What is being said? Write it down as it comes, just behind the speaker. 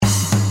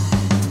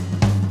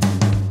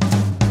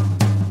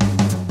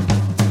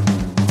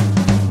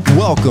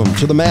Welcome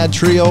to the Mad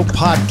Trio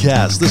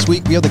podcast. This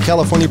week we have the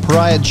California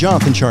Pariah,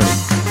 Jonathan Charney,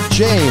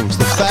 James,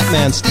 the Fat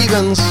Man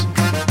Stevens.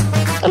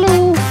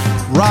 Hello.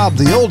 Rob,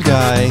 the old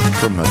guy.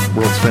 From the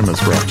world's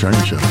famous Rob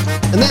Charney Show.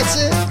 And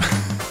that's it.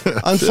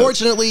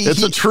 Unfortunately,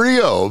 it's a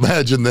trio.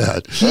 Imagine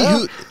that.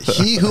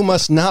 He who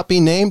must not be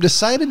named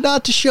decided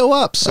not to show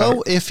up.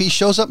 So if he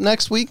shows up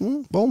next week,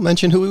 we'll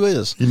mention who he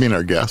is. You mean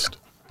our guest?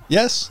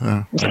 Yes.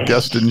 Our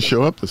guest didn't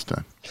show up this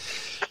time.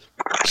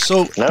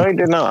 So no, he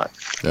did not.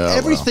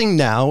 Everything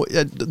now,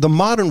 the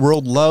modern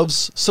world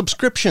loves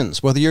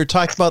subscriptions, whether you're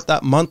talking about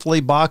that monthly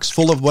box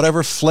full of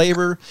whatever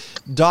flavor,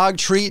 dog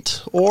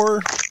treat,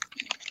 or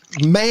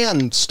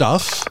man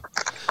stuff.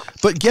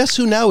 But guess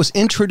who now is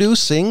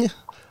introducing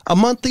a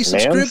monthly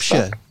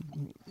subscription?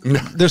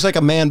 There's like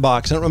a man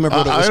box. I don't remember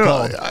what it was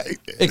called.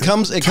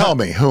 Tell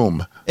me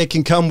whom. It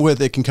can come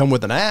with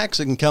an axe.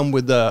 It can come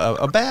with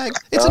a bag.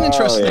 It's an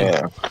interesting thing.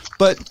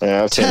 But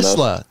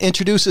Tesla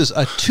introduces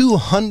a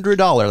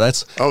 $200.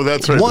 That's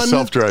right. The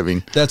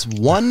self-driving. That's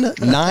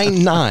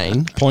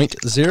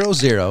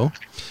 $199.00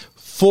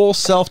 full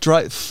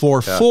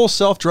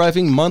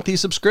self-driving monthly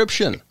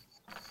subscription.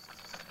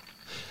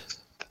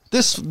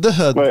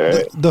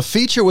 The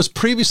feature was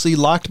previously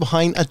locked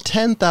behind a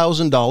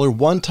 $10,000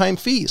 one-time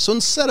fee. So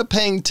instead of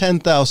paying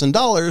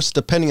 $10,000,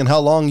 depending on how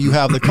long you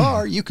have the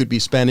car, you could be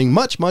spending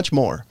much, much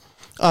more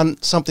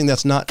on something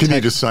that's not. Can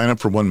you just sign up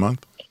for 1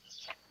 month?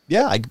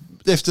 Yeah,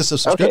 if it's a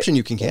subscription,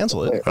 you can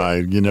cancel it.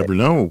 You never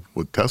know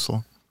with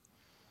Tesla.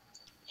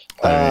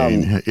 I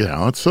mean,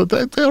 it's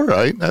all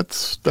right.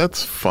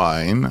 That's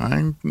fine.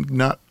 I'm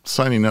not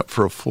signing up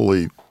for a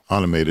fully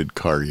automated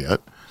car yet.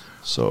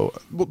 So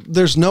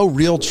there's no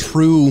real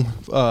true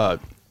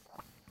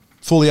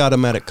fully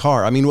automatic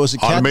car. I mean, was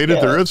it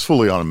automated? There is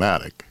fully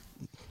automatic.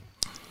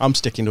 I'm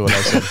sticking to what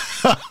I said.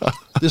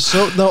 There's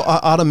no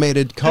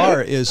automated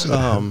car is.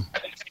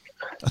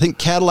 I think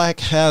Cadillac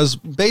has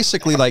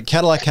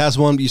Cadillac has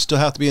one, but you still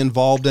have to be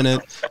involved in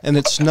it, and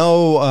it's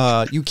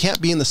you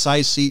can't be in the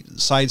side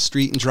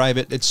street and drive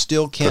it. It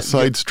still can't.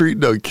 Street?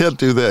 No, you can't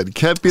do that. You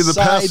can't be in the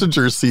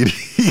passenger seat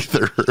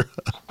either.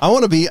 I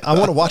want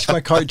to watch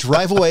my car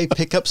drive away,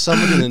 pick up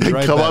somebody, and then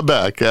drive come on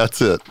back. That's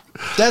it.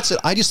 That's it.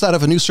 I just thought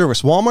of a new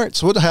service. Walmart.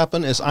 So what'll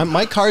happen is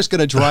my car's going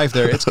to drive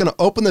there. It's going to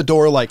open the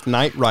door like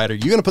Knight Rider.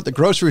 You're going to put the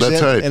groceries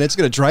in, and it's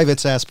going to drive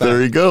its ass back.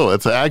 There you go.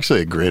 That's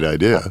actually a great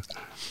idea.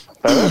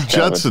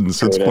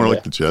 Jetsons. It's more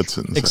like the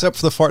Jetsons. Except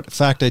for the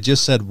fact I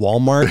just said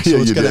Walmart, so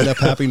it's going to end up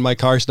happening my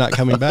car's not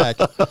coming back.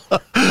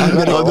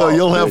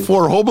 You'll have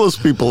 4 homeless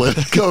people in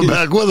it coming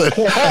back with it.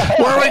 Where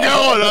are we going?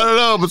 I don't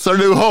know, but it's our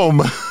new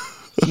home.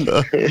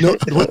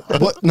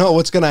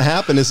 What's going to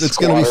happen is it's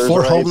going to be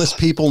 4 homeless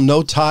people,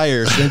 no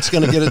tires, and it's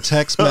going to get a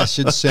text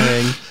message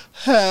saying,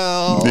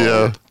 help.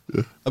 Yeah.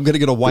 I'm going to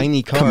get a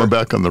whiny car. Coming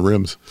back on the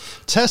rims.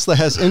 Tesla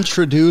has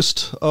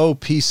introduced,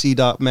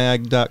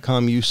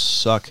 pc.mag.com, you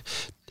suck.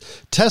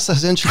 Tesla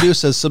has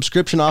introduced a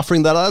subscription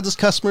offering that allows its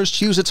customers to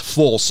choose its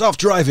full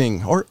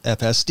self-driving, or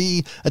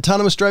FSD,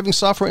 autonomous driving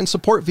software and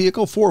support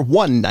vehicle for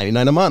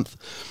 $199 a month.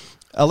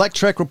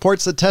 Electrek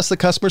reports that Tesla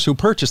customers who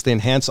purchase the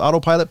enhanced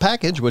autopilot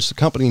package, which the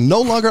company no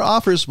longer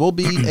offers, will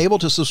be able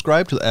to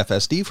subscribe to the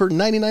FSD for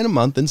 $99 a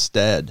month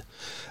instead.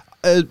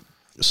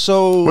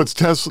 What's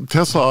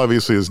Tesla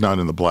obviously is not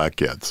in the black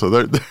yet, so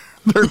they're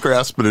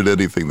grasping at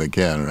anything they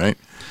can, right?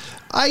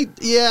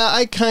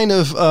 I kind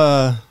of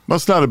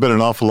must not have been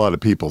an awful lot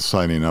of people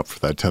signing up for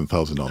that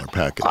 $10,000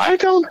 package. I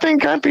don't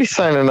think I'd be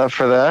signing up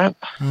for that.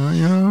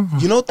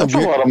 You know what? That's a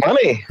lot of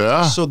money.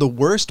 Yeah. So the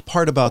worst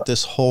part about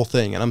this whole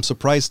thing, and I'm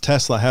surprised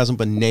Tesla hasn't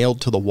been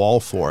nailed to the wall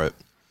for it,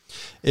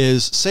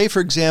 is say for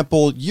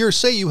example,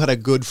 say you had a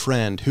good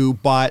friend who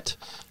bought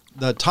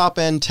the top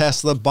end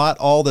Tesla, bought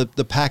all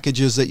the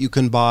packages that you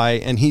can buy,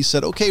 and he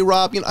said, "Okay,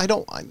 Rob, I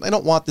don't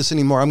want this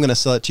anymore. I'm going to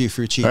sell it to you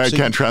for cheap." I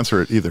can't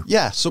transfer it either.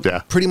 Yeah,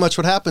 pretty much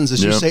what happens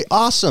is you say,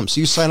 "Awesome!"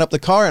 So you sign up the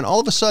car, and all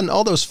of a sudden,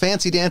 all those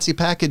fancy dancy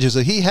packages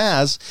that he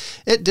has,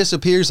 it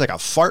disappears like a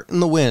fart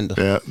in the wind.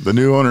 Yeah, the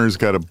new owner's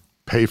got to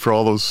pay for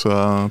all those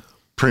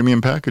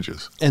premium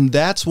packages. And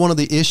that's one of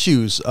the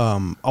issues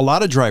a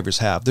lot of drivers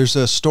have. There's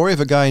a story of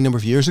a guy a number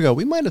of years ago.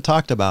 We might have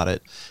talked about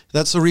it.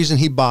 That's the reason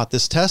he bought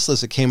this Tesla,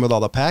 is it came with all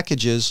the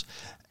packages,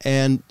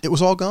 and it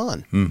was all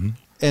gone. Mm-hmm.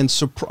 And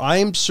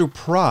I'm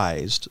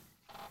surprised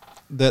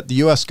that the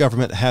U.S.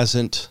 government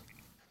hasn't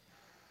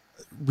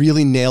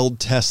really nailed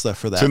Tesla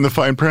for that. It's in the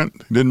fine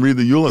print. Didn't read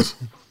the EULAs.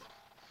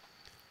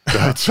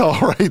 That's all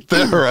right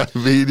there. I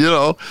mean,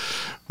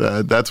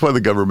 that's why the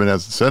government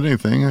hasn't said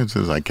anything. It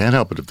says, I can't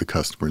help it if the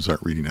customers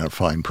aren't reading out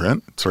fine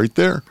print. It's right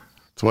there.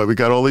 That's why we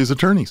got all these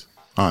attorneys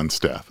on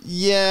staff.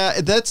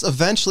 Yeah, that's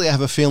eventually, I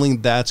have a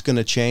feeling that's going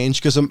to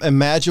change, because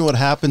imagine what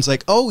happens.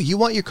 Like, you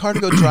want your car to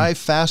go drive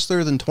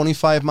faster than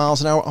 25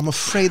 miles an hour? I'm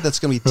afraid that's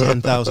going to be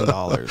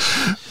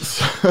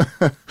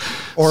 $10,000.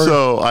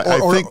 I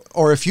think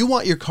or if you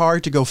want your car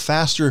to go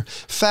faster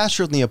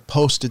than the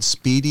posted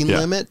speeding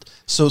limit.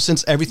 So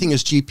since everything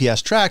is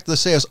GPS tracked,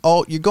 let's say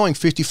you're going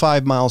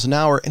 55 miles an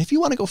hour, and if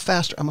you want to go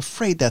faster, I'm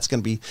afraid that's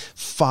going to be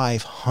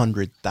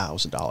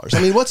 $500,000.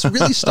 I mean, what's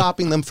really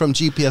stopping them from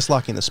GPS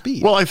locking the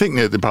speed? Well, I think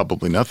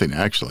probably nothing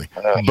actually,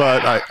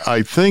 but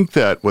I think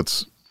that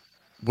what's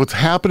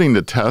happening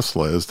to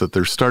Tesla is that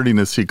they're starting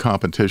to see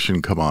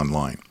competition come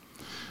online.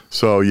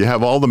 So you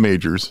have all the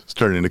majors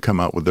starting to come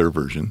out with their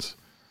versions.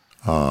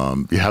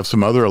 You have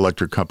some other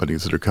electric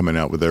companies that are coming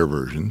out with their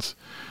versions.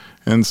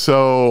 And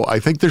so I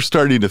think they're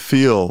starting to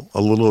feel a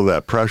little of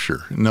that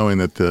pressure, knowing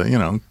that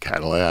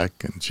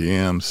Cadillac and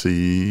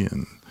GMC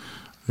and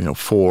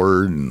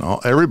Ford and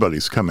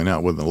everybody's coming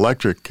out with an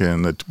electric,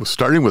 and it was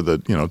starting with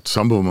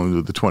some of them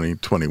with the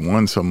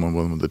 2021, some of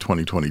them with the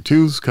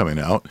 2022s coming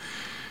out.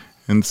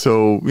 And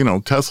so,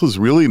 Tesla's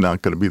really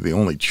not going to be the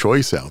only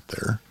choice out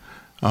there.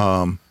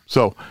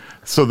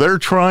 So they're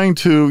trying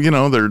to,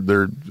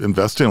 they're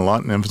investing a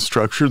lot in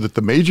infrastructure that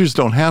the majors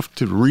don't have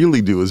to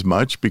really do as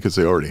much because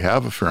they already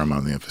have a fair amount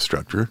of the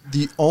infrastructure.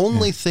 The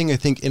only thing I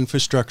think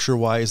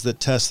infrastructure-wise that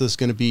Tesla's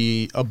going to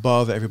be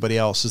above everybody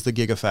else is the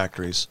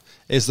gigafactories,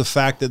 is the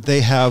fact that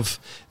they have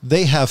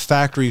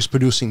factories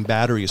producing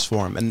batteries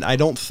for them. And I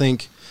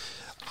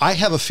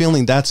have a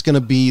feeling that's going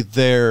to be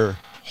their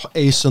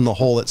ace in the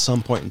hole at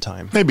some point in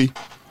time. Maybe.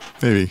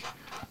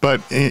 But,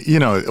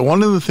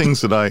 one of the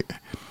things that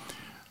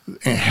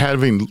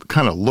having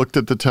kind of looked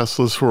at the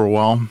Teslas for a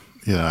while,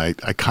 I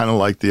kind of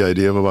like the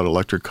idea about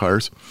electric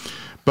cars.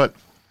 But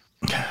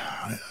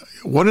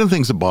one of the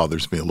things that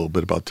bothers me a little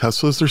bit about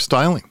Tesla is their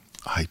styling.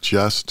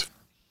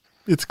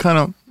 It's kind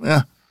of,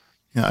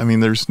 I mean,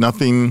 there's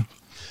nothing.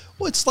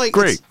 Well, it's like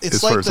great it's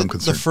as like far as I'm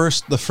concerned.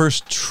 the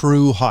first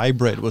true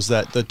hybrid was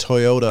the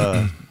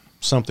Toyota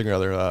something or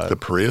other. The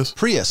Prius?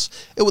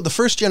 The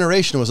first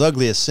generation was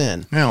ugly as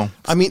sin. Yeah.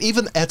 I mean,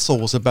 even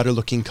Edsel was a better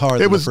looking car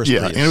than the first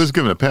Prius. And it was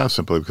given a pass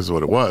simply because of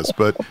what it was,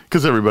 but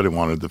because everybody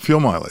wanted the fuel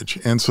mileage.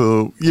 And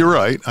so you're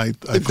right. I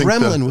think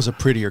Gremlin was a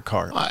prettier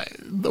car.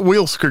 The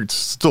wheel skirts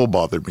still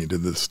bothered me to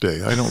this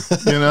day. I don't,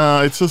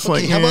 it's just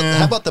okay,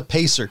 how about the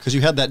Pacer? Because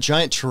you had that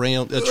giant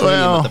terrain at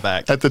the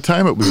back. At the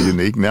time it was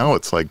unique. Now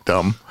it's like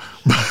dumb.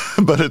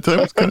 But at the time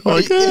it's kind of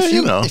like,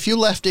 if you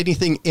left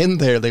anything in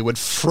there, they would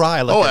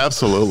fry.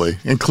 Absolutely.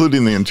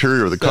 Including the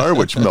interior of the car,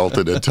 which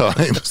melted at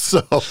times.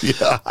 So,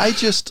 yeah.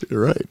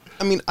 You're right.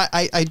 I mean,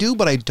 I do,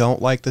 but I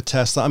don't like the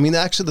Tesla. I mean,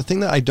 actually, the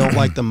thing that I don't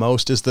like the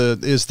most is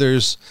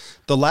there's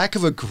the lack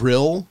of a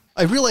grill.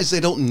 I realize they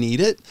don't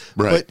need it,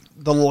 right, but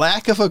the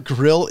lack of a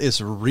grill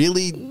is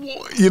really,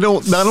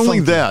 not only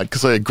that,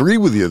 because I agree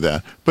with you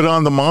that, but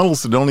on the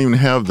models that don't even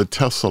have the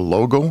Tesla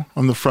logo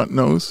on the front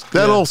nose,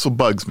 that also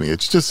bugs me.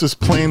 It's just this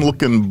plain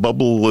looking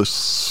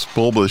bulbous,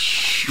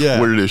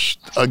 weirdish,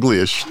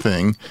 uglyish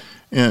thing.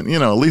 And,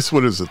 at least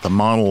what is it, the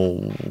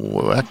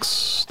Model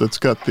X that's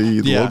got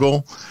the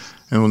logo?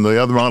 And when the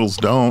other models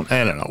don't,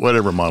 I don't know,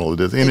 whatever model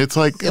it is. And it's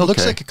like, it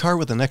looks like a car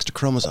with an extra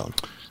chromosome.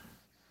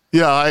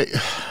 So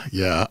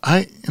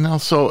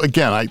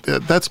again,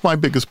 that's my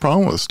biggest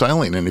problem with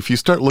styling. And if you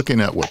start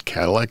looking at what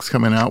Cadillac's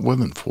coming out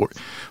with and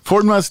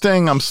Ford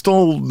Mustang, I'm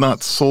still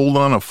not sold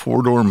on a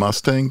 4-door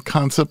Mustang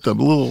concept.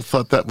 I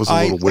thought that was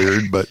a little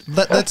weird, but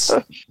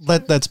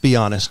let's be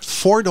honest.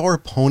 4-door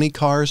pony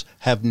cars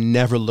have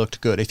never looked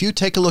good. If you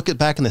take a look at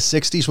back in the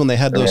 60s when they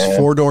had those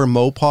 4-door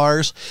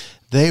Mopars,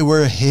 they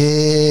were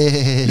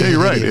hideous. Yeah,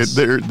 you're right.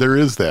 There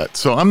is that.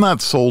 So I'm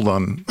not sold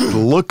on the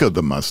look of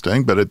the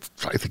Mustang, but I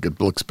think it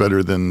looks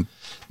better than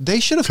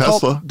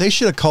Tesla. They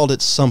should have called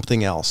it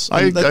something else.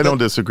 I don't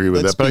disagree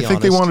with that, but I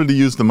think they wanted to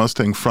use the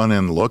Mustang front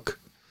end look.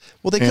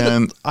 Well, they could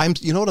have.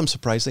 You know what I'm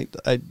surprised?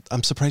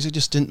 I'm surprised they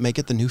just didn't make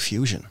it the new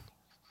Fusion.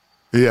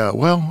 Yeah,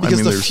 well,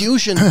 because the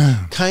Fusion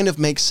kind of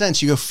makes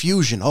sense. You go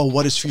Fusion. Oh,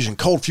 what is Fusion?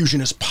 Cold fusion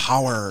is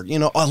power.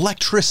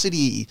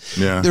 Electricity.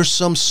 Yeah. There's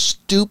some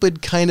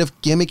stupid kind of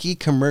gimmicky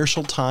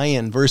commercial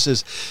tie-in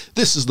versus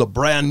this is the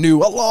brand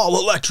new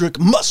all-electric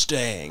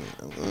Mustang.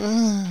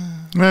 I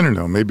don't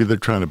know. Maybe they're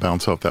trying to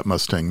bounce off that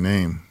Mustang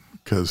name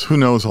because who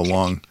knows how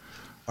long.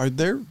 Are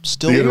there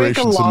still they make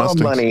a lot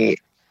of money?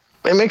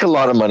 They make a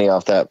lot of money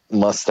off that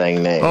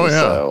Mustang name. Oh,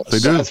 yeah, they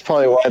do. That's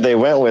probably why they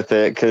went with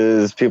it,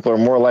 because people are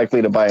more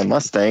likely to buy a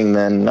Mustang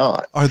than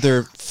not. Are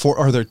there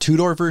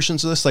 2-door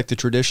versions of this, like the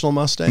traditional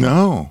Mustang?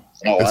 No.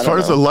 As far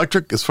as the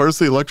electric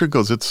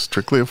goes, it's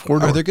strictly a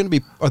 4-door. Are there going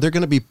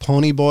to be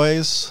pony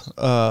boys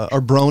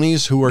or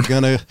bronies who are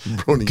going to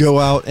go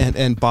out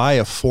and buy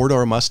a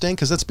 4-door Mustang?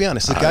 Because let's be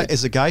honest,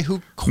 is a guy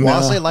who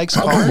quasi likes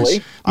cars.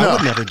 I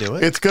would never do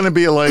it. It's going to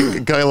be like a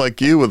guy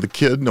like you with a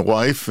kid and a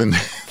wife, and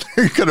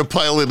you're going to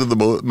pile into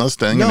the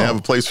Mustang and have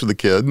a place for the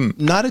kid. And,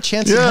 not a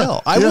chance in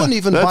hell. I wouldn't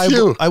even buy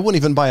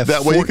a.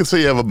 That way you can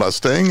say you have a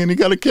Mustang and you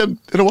got a kid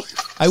and a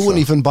wife. I wouldn't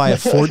even buy a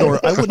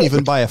 4-door. I wouldn't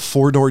even buy a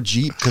 4-door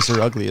Jeep because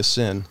they're ugly as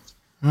sin.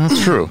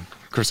 That's true.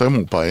 Of course, I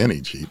won't buy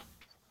any Jeep.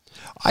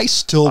 I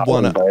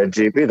wouldn't buy a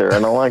Jeep either. I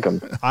don't like them.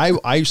 I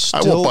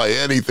won't buy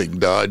anything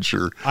Dodge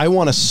or. I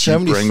want a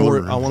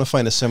 74. I want to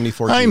find a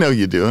 74. I know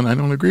you do, and I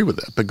don't agree with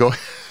that. But go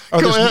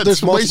Oh, Go ahead.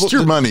 there's multiple, waste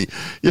your money.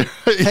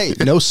 Hey,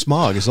 no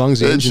smog as long as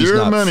the It's engine's your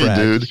not money,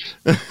 fragged.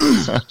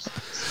 dude.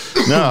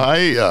 No,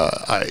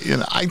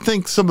 I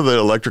think some of the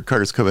electric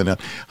cars coming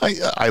out.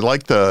 I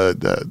like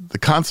the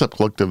concept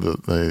look of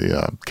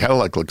the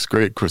Cadillac looks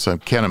great. Of course, I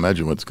can't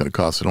imagine what it's going to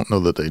cost. I don't know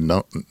that they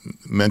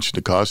mentioned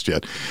the cost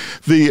yet.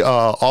 The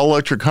all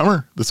electric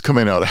Hummer that's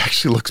coming out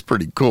actually looks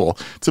pretty cool.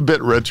 It's a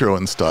bit retro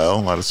in style,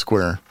 a lot of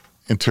square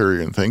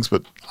interior and things,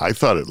 but I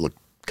thought it looked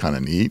kind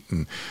of neat.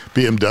 And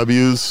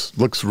BMW's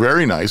looks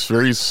very nice,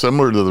 very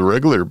similar to the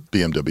regular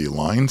BMW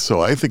line.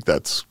 So I think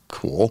that's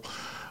cool.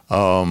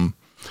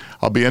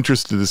 I'll be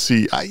interested to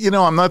see.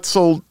 I'm not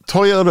sold.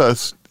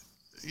 Toyota's,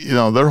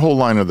 their whole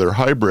line of their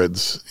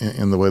hybrids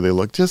in the way they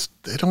look,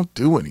 they don't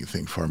do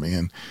anything for me.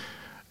 And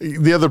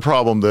the other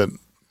problem that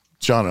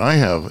John and I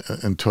have,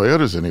 and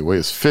Toyotas anyway,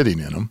 is fitting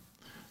in them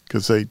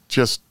because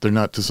they're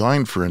not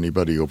designed for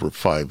anybody over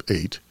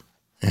 5'8".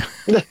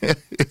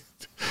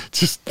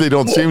 They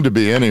don't seem to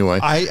be anyway.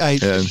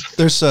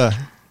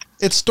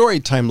 It's story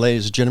time,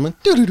 ladies and gentlemen.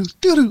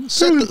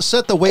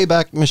 Set the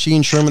Wayback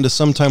Machine Sherman to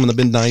sometime in the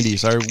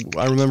mid-90s.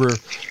 I remember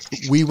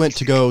we went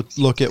to go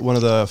look at it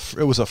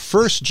was a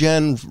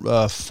first-gen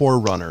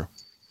 4Runner.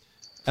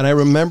 And I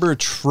remember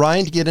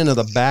trying to get into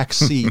the back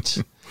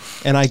seat,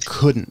 and I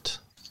couldn't.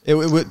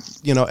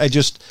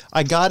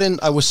 I got in,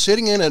 I was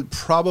sitting in at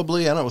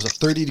probably, it was a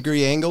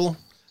 30-degree angle,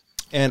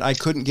 and I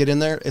couldn't get in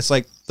there. It's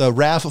like the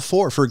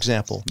RAV4, for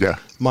example. Yeah.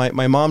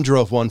 My mom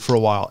drove one for a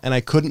while, and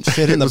I couldn't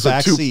fit in the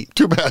back seat.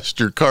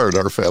 Two-passenger car in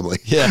our family.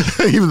 Yeah.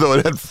 Even though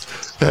it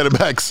had a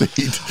back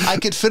seat. I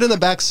could fit in the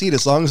back seat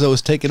as long as I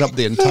was taking up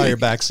the entire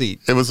back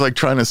seat. It was like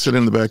trying to sit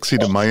in the back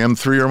seat of my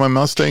M3 or my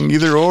Mustang,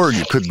 either or.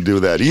 You couldn't do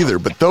that either.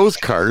 But those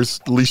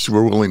cars, at least you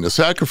were willing to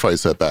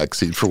sacrifice that back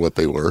seat for what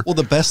they were. Well,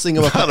 the best thing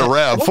about a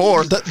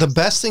RAV4. The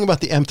best thing about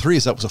the M3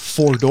 is that was a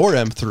 4-door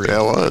M3.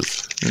 Yeah, it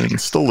was.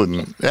 And still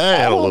didn't. I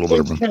had a little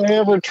bit of them. I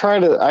ever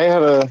tried it. I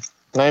had a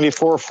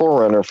 94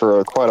 4Runner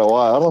for quite a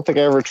while. I don't think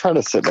I ever tried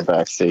to sit in the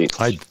back seat.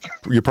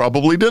 You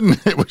probably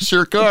didn't. It was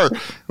your car.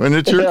 When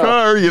it's your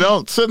car, you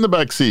don't sit in the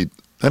back seat.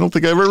 I don't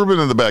think I've ever been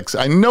in the back seat.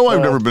 I know I've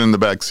never been in the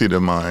back seat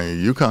of my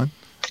Yukon.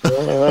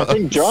 I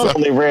think John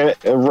only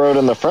rode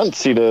in the front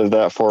seat of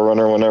that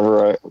 4Runner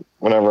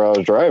whenever I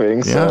was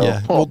driving. So.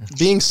 Yeah. Well,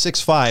 being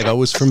 6'5", I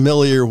was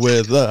familiar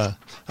with.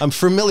 I'm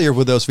familiar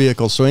with those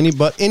vehicles. So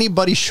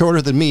anybody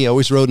shorter than me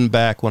always rode in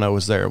back when I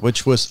was there,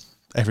 which was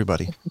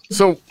everybody.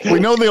 So we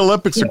know the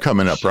Olympics are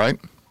coming up, right?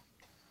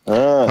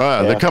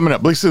 Yeah. They're coming up.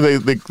 At least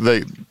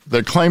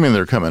they're claiming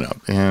they're coming up,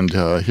 and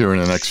here in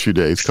the next few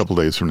days, a couple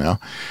days from now.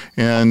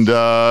 And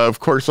of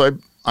course,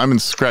 I'm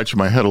scratching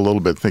my head a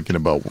little bit thinking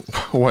about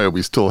why are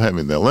we still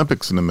having the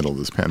Olympics in the middle of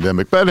this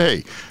pandemic. But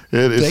hey,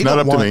 it's not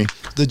up to me.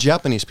 The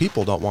Japanese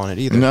people don't want it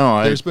either.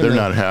 No, they're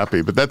not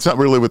happy. But that's not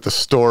really what the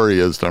story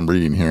is that I'm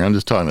reading here. I'm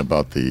just talking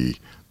about the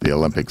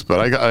Olympics.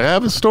 But I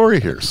have a story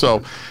here.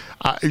 So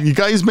you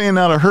guys may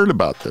not have heard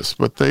about this,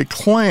 but they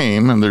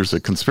claim, and there's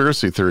a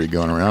conspiracy theory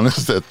going around,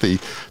 is that the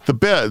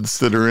beds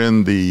that are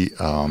in the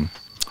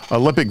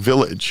Olympic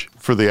Village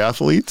for the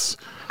athletes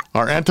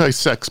are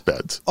anti-sex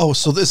beds. Oh,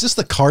 so is this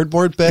the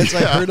cardboard beds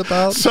I heard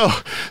about? So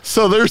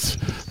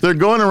they're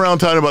going around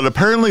talking about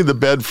apparently the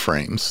bed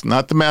frames,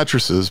 not the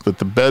mattresses, but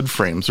the bed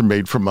frames are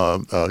made from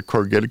a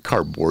corrugated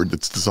cardboard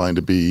that's designed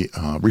to be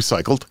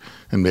recycled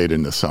and made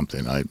into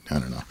something. I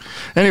don't know.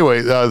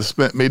 Anyway, it's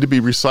made to be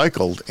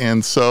recycled.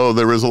 And so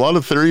there was a lot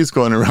of theories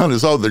going around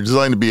as, they're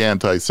designed to be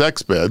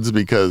anti-sex beds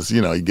because,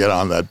 you get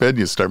on that bed and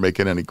you start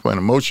making any kind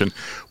of motion.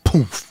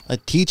 Poof. A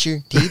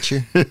teacher,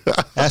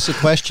 ask a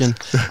question.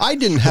 I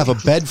didn't have a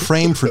bed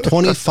frame for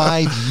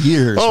 25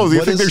 years. Oh, do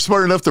you think they're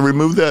smart enough to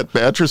remove that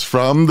mattress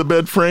from the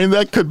bed frame?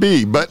 That could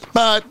be. But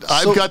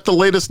I've got the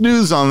latest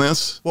news on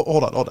this. Well,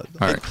 hold on. All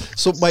right.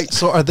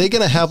 So are they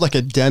going to have like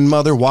a den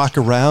mother walk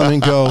around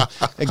and go,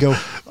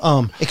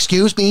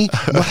 excuse me,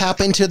 what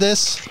happened to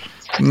this?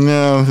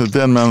 No, the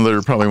den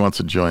mother probably wants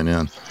to join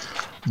in.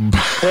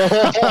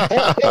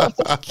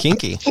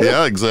 Kinky.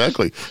 Yeah,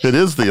 exactly. It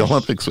is the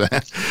Olympics,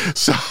 man.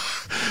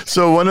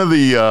 So one of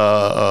the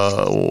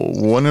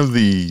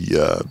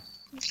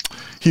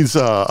he's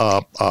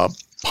a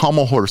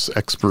pommel horse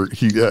expert.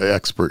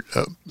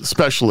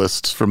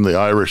 Specialists from the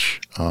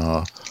Irish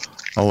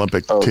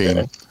Olympic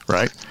team,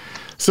 right?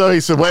 So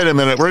he said, wait a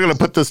minute, we're going to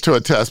put this to a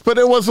test. But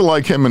it wasn't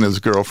like him and his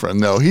girlfriend.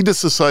 No, he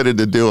just decided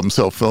to do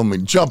himself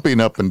filming,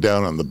 jumping up and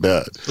down on the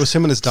bed. It was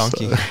him and his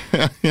donkey.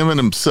 So, him and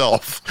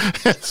himself.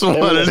 That's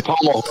what it is.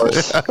 Pommel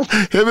horse.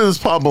 Him and his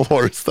pommel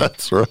horse,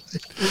 that's right.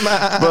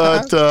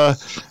 But,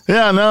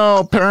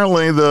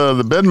 apparently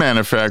the bed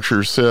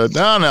manufacturer said,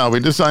 no, we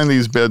designed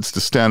these beds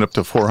to stand up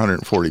to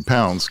 440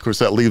 pounds. Of course,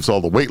 that leaves all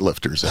the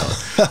weightlifters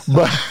out.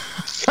 But...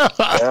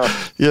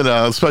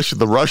 especially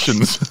the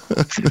Russians.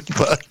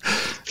 But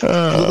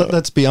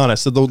let's be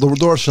honest, the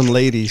Russian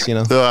ladies,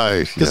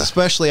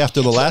 especially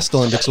after the last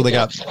Olympics, where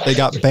they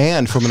got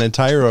banned from an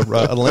entire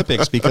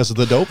Olympics because of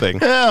the doping.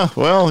 Yeah,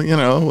 well,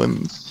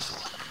 and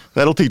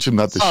that'll teach them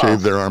not to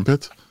shave their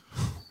armpits.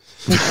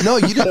 No,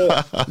 you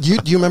didn't. Do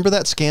you remember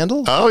that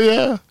scandal? Oh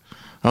yeah.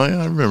 Oh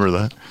yeah, I remember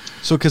that.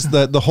 So because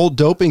the whole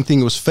doping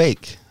thing was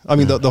fake. I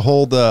mean, the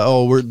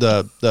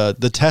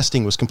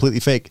testing was completely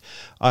fake.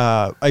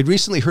 I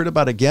recently heard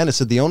about it again. It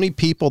said the only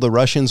people the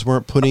Russians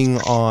weren't putting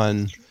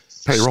on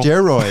Payroll.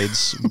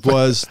 steroids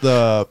was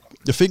the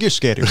figure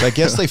skaters. I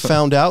guess they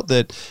found out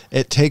that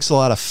it takes a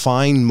lot of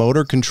fine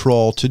motor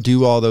control to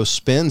do all those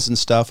spins and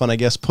stuff. And I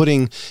guess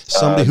putting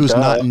somebody who's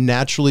not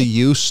naturally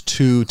used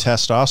to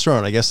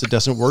testosterone, I guess it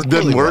doesn't work.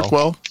 Didn't work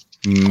well.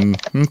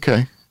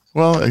 Okay.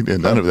 Well,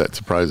 none of that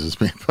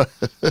surprises me.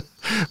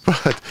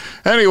 But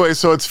anyway,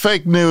 so it's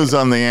fake news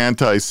on the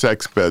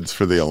anti-sex beds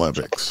for the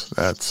Olympics.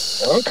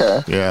 That's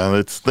Okay.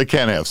 Yeah, they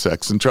can't have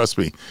sex, and trust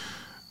me,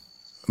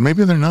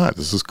 maybe they're not.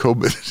 This is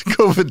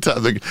COVID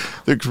time.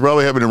 They're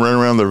probably having to run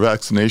around their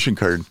vaccination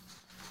card.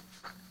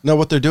 No,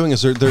 what they're doing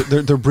is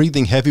they're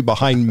breathing heavy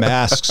behind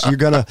masks. You're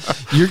gonna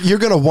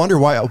wonder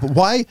why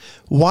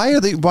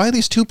are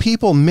these two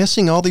people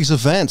missing all these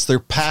events? They're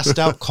passed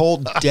out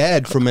cold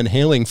dead from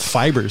inhaling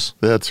fibers.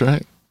 That's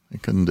right. They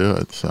couldn't do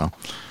it. So,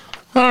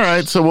 all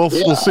right. So we'll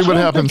see what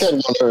happens.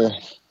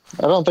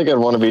 I don't think I'd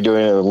want to be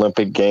doing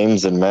Olympic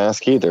Games in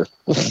mask either.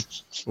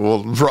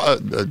 Well,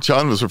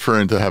 John was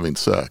referring to having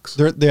sex.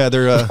 They're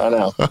I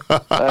know.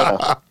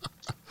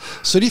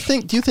 So do you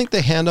think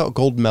they hand out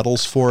gold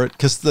medals for it?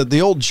 Because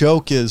the old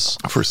joke is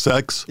For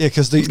sex? yeah,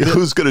 because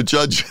Who's going to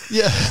judge?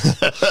 yeah.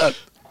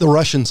 The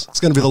Russians.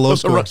 It's going to be the low The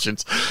score.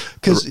 Russians.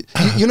 Because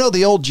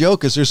the old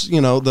joke is there's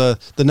the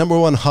number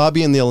one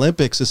hobby in the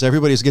Olympics is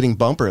everybody's getting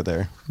bumper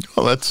there.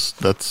 Well, that's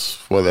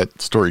why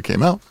that story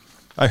came out.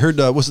 I heard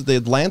was it the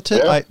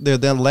Atlantic? Yeah. The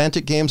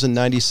Atlantic Games in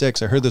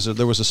 '96. I heard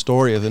there was a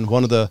story of in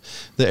one of the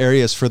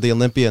areas for the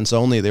Olympians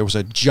only. There was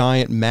a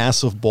giant,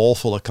 massive bowl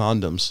full of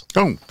condoms.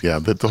 Oh, yeah.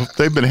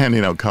 They've been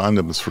handing out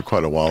condoms for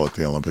quite a while at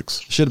the Olympics.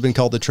 Should have been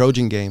called the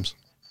Trojan Games.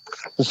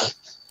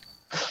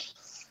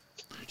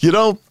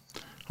 I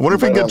wonder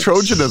if we can get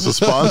Trojan as a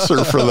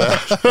sponsor for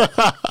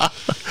that.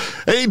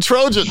 Hey,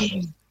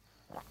 Trojan.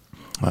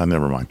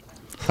 Never mind.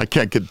 I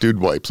can't get dude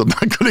wipes. I'm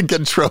not going to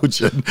get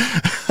Trojan.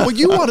 Well,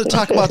 you want to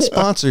talk about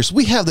sponsors?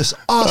 We have this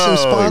awesome Here we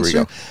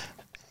sponsor, go.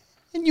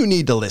 and you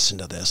need to listen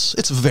to this.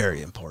 It's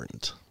very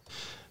important.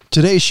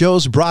 Today's show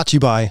is brought to you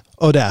by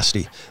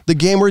Audacity. The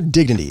game where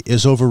dignity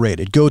is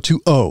overrated. Go to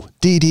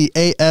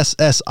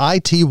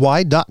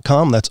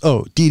ODDASSITY.com. That's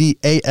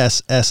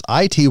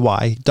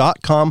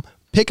ODDASSITY.com.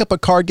 Pick up a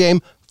card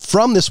game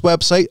from this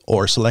website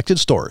or selected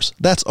stores.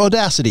 That's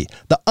Audacity,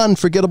 the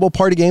unforgettable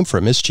party game for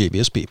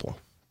mischievous people.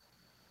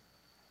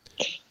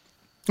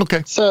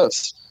 Okay. So,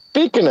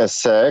 speaking of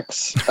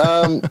sex,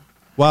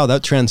 Wow,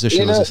 that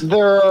transition was...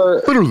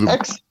 there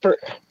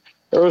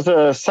was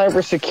a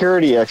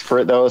cybersecurity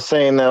expert that was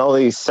saying that all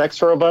these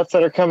sex robots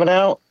that are coming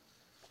out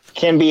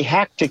can be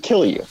hacked to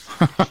kill you.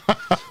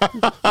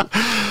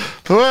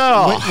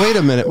 Well, Wait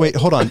a minute. Wait,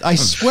 hold on. I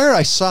swear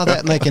I saw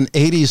that in like an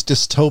 80s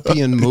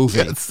dystopian movie.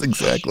 yes,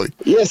 exactly.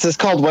 Yes, it's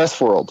called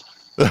Westworld.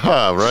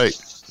 Right.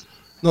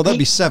 No, that'd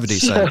be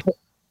 70s. Then.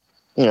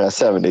 Yeah,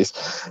 70s.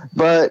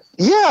 But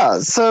yeah,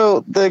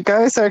 so the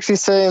guy's actually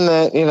saying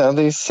that,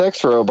 these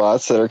sex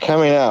robots that are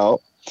coming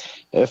out,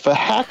 if a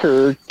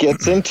hacker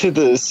gets into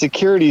the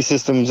security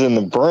systems in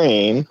the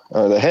brain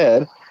or the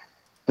head,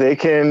 they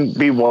can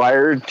be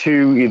wired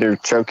to either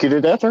choke you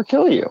to death or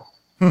kill you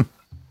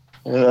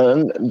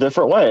in a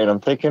different way. And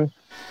I'm thinking,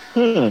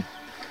 that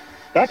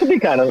could be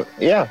kind of,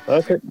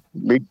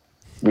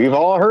 we've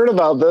all heard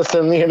about this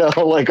and,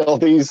 like all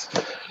these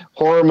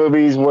horror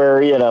movies where,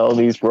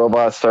 these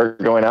robots start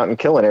going out and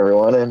killing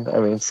everyone. And I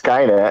mean,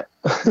 Skynet.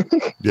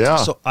 Yeah.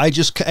 So I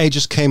just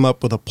came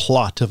up with a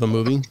plot of a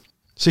movie.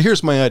 So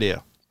here's my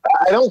idea.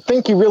 I don't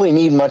think you really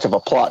need much of a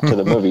plot to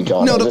the movie,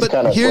 John. No, It just but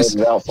kind of here's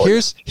lays it out for you.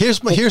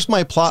 here's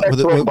my plot Sex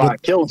with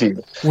robot kills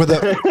you. with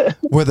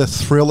a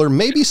thriller,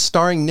 maybe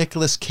starring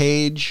Nicolas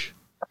Cage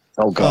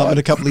Oh God! in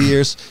a couple of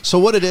years. So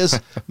what it is,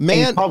 He's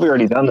man, probably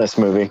already done this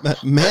movie.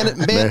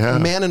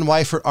 man and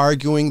wife are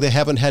arguing. They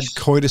haven't had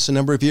coitus a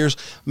number of years.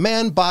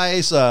 Man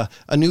buys a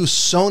new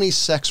Sony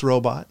sex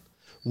robot.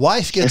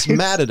 Wife gets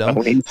mad at him,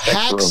 Sony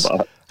sex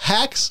robot.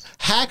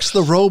 hacks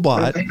the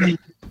robot.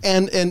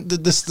 And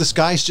this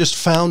guy's just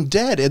found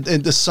dead,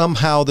 and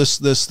somehow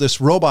this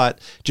robot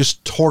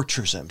just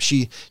tortures him.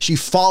 She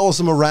follows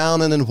him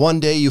around, and then one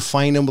day you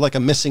find him with like a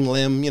missing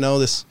limb.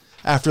 This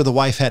after the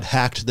wife had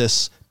hacked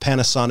this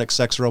Panasonic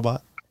sex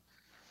robot.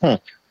 All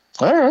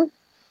right.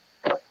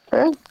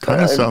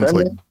 Kind of sounds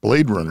like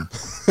Blade Runner.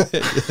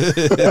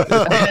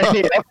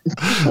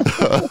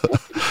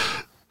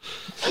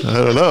 I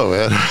don't know,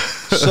 man.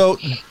 So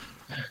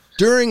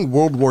during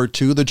World War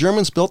II, the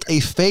Germans built a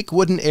fake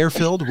wooden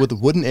airfield with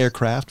wooden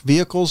aircraft,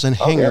 vehicles, and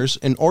hangars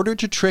in order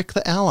to trick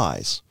the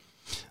Allies.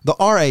 The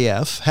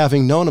RAF,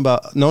 having known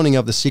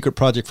of the secret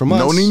project from us...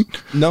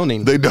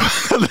 Knoning? They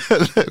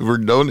were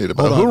known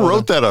about it. Who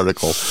wrote that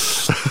article?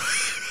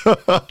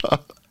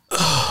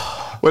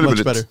 Wait a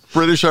minute. better.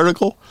 British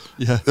article?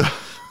 Yeah.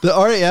 The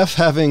RAF,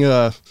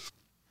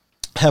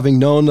 having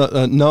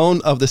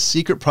known of the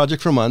secret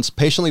project for months,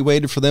 patiently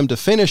waited for them to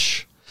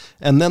finish,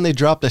 and then they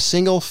dropped a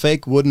single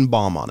fake wooden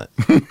bomb on it.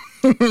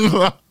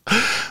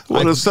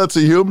 What a sense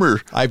of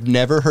humor. I've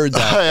never heard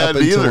that I up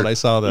hadn't until either. when I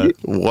saw that.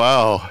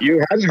 Wow.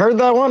 You hadn't heard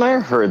that one? I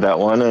heard that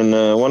one, and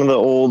one of the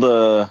old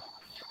World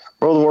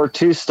War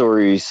II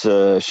stories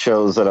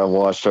shows that I've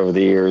watched over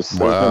the years.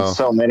 There's Wow. been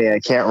so many I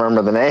can't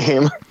remember the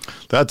name.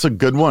 That's a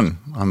good one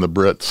on the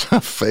Brits.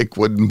 Fake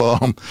wooden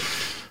bomb.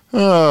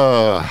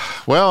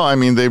 Well, I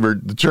mean,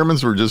 the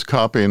Germans were just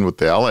copying what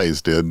the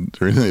Allies did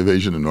during the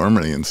invasion of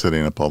Normandy and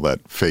setting up all that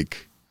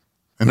fake,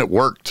 and it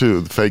worked too.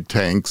 The fake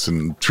tanks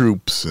and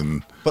troops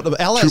and But the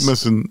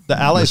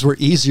Allies were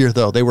easier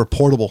though. They were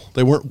portable.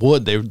 They weren't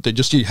wood. They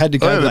just you had to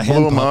grab the they hand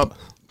blew them pump. up.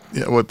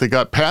 Yeah, what they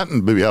got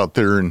Patton to be out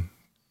there and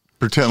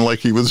pretend like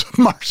he was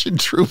marching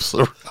troops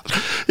around.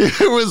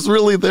 It was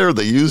really there.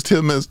 They used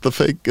him as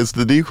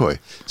the decoy.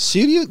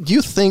 See, do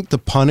you think to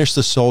punish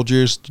the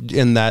soldiers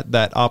in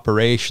that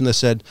operation, they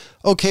said,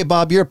 "Okay,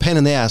 Bob, you're a pain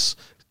in the ass.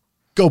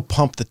 Go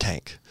pump the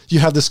tank." You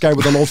have this guy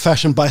with an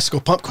old-fashioned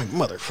bicycle pump going,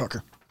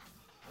 "Motherfucker."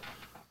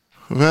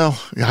 Well,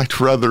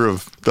 I'd rather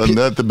have done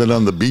that than been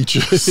on the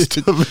beaches.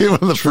 To be one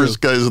of the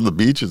first guys on the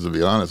beaches, to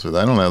be honest with you.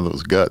 I don't have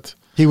those guts.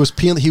 He was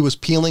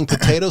peeling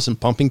potatoes and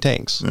pumping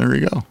tanks. There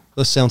you go.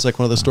 This sounds like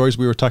one of the stories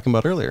we were talking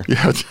about earlier.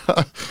 Yeah.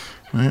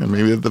 Man,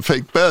 maybe the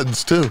fake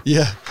beds, too.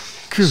 Yeah.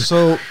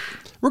 So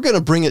we're going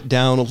to bring it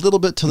down a little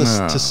bit to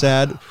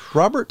sad.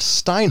 Robert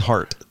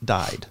Steinhardt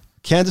died.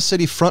 Kansas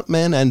City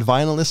frontman and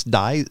violist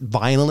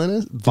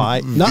violist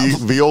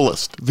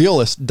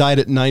died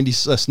at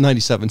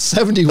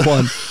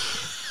 71.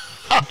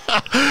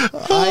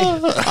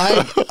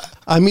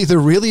 I'm either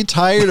really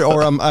tired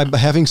or I'm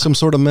having some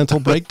sort of mental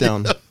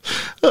breakdown.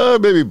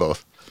 Maybe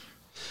both.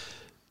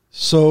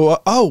 So,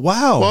 oh,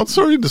 wow. Well, I'm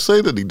sorry to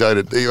say that he died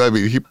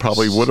he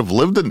probably would have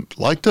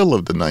liked to have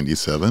lived in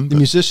 97. The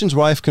musician's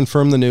wife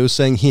confirmed the news,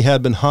 saying he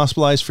had been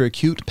hospitalized for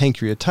acute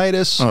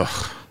pancreatitis.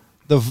 Ugh.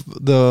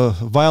 The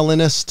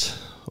violinist,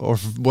 or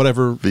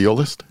whatever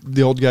Violist?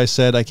 the old guy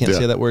said, I can't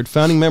say that word,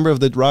 founding member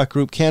of the rock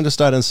group Kansas,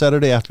 died on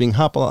Saturday after being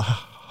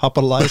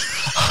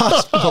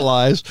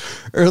hospitalized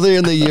earlier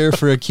in the year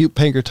for acute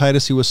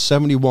pancreatitis. He was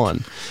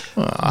 71.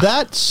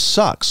 That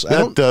sucks.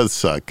 That does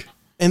suck.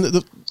 And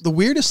the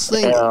weirdest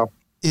thing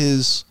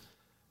is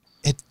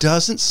it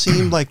doesn't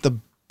seem like the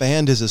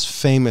band is as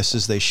famous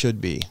as they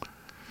should be.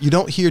 You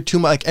don't hear too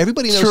much. Like,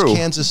 everybody knows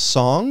Kansas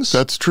songs.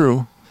 That's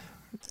true.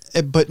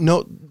 But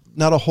not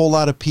a whole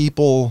lot of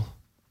people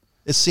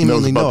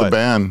seemingly know the it.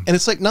 band. And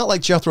it's like not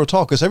like Jethro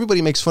Tull, because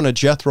everybody makes fun of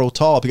Jethro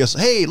Tull because,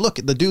 hey, look,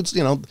 the dude's,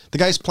 the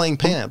guy's playing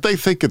Pan. They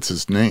think it's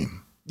his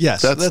name.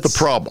 Yes. That's the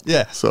problem.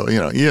 Yeah. So,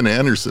 Ian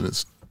Anderson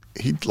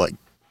he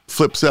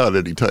flips out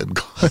anytime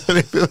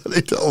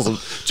he tells him,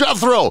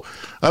 Jethro,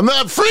 I'm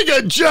not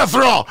freaking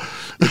Jethro.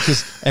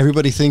 Because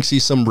everybody thinks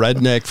he's some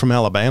redneck from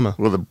Alabama.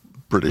 With a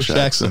British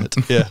accent.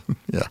 Yeah.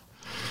 Yeah.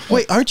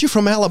 Wait, aren't you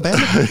from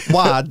Alabama?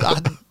 Why?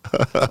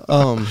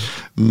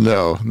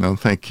 No,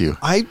 thank you.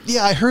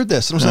 I heard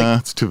this. And I was like,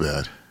 it's too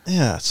bad.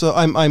 yeah. So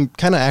I'm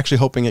kind of actually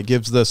hoping it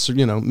gives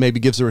maybe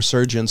gives a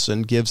resurgence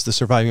and gives the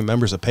surviving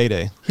members a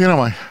payday.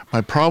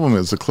 My problem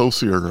is the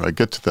closer I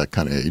get to that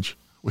kind of age,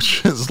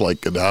 which is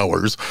like in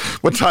hours.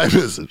 What time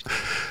is it?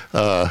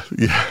 Yeah.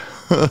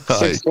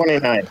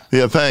 6:29.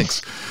 Yeah,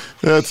 thanks.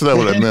 That's not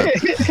what I meant.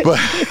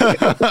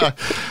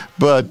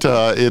 But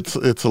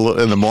it's a little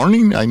in the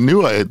morning. I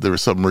knew there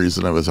was some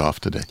reason I was off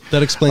today.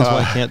 That explains why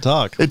I can't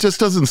talk. It just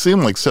doesn't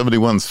seem like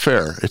 71's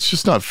fair. It's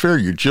just not fair.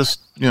 You just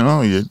you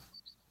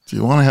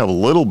want to have a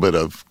little bit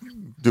of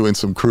doing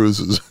some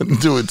cruises and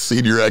doing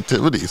senior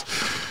activities.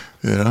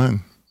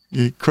 And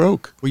you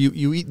croak. Well,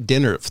 you eat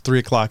dinner at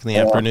 3:00 in the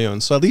afternoon,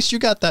 so at least you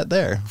got that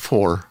there.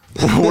 4.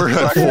 We're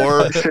at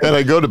 4, and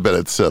I go to bed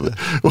at 7.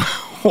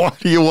 What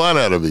do you want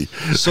out of me?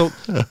 So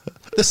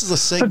this is a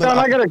So, segment. Don,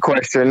 I got a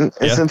question.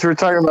 Yeah. Since we're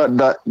talking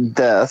about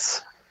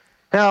deaths,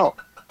 now,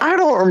 I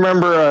don't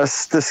remember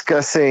us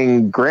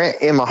discussing Grant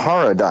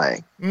Imahara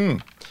dying.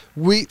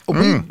 We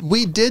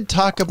did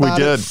talk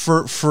about it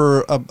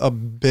for a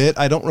bit.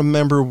 I don't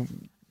remember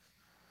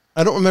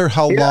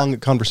how long the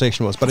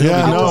conversation was, but I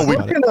know we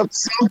talked about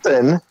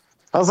it.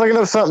 I was looking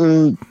up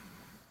something,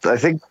 I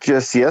think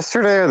just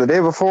yesterday or the day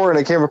before, and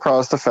I came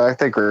across the fact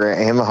that Grant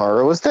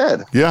Imahara was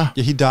dead. Yeah.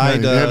 He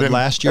died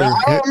last year. I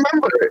don't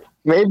remember it.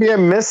 Maybe I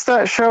missed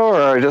that show,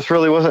 or I just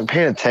really wasn't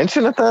paying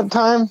attention at that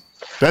time.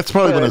 That's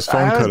probably when his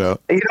phone cut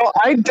out.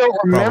 I don't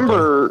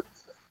remember.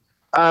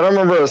 I don't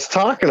remember us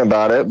talking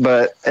about it,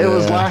 but it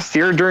was last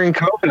year during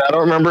COVID. I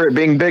don't remember it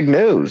being big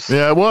news.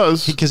 Yeah, it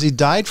was. Because he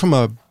died from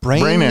a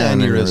brain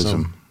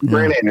aneurysm.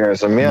 Brain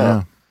aneurysm,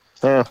 yeah.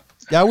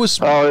 That was.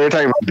 Oh, you're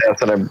talking about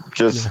death, and I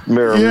just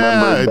remembered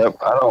that.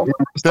 I don't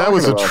remember. That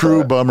was a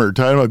true bummer.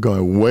 Talking about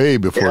going way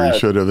before he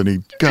should have,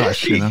 and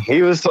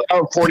he was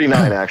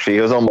 49 actually.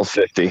 He was almost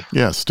 50.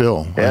 Yeah,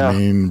 still. Yeah. I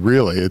mean,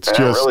 really, it's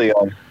just. Really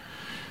young.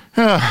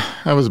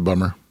 That was a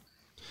bummer.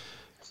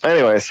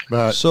 Anyways,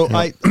 But, So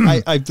yeah.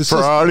 this For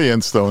is, our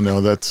audience, though,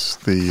 no, that's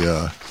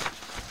the.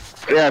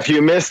 yeah, if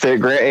you missed it,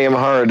 Grant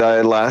Imahara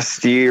died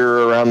last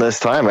year around this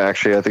time.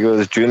 Actually, I think it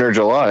was June or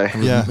July.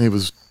 Yeah. He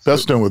was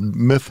best known with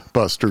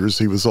Mythbusters.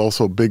 He was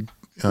also big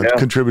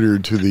contributor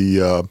to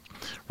the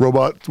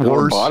Robot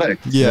Wars. Robotic.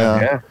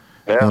 Yeah.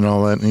 And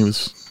all that. And he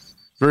was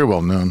very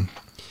well known.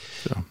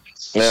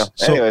 Yeah.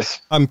 So Anyways,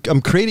 I'm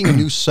creating a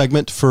new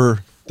segment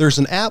there's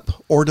an app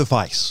or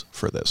device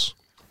for this.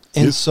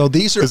 And so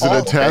these are Is it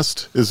a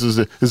test? Is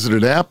it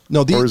an app?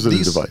 No, or is it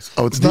a device?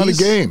 Oh, it's not a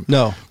game.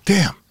 No.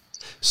 Damn.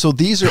 So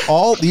these are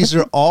all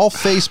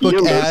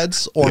Facebook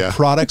ads or Yeah.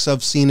 products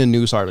I've seen in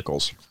news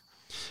articles.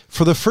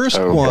 For the first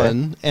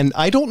one, and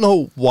I don't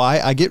know why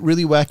I get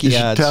really wacky You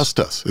should ads. test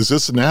us. Is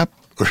this an app?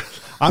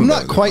 I'm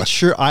not quite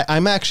sure.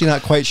 I'm actually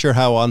not quite sure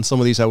how on some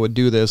of these I would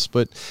do this.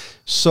 But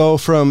so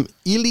from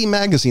Ely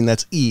Magazine,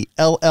 that's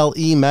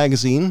ELLE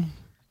Magazine.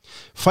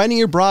 Finding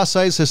your bra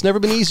size has never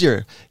been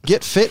easier.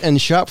 Get fit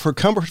and shop for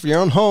comfort of your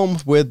own home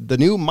with the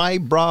new My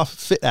Bra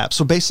Fit app.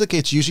 So basically,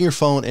 it's using your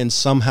phone and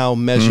somehow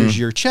measures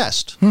your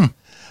chest.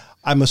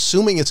 I'm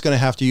assuming it's going to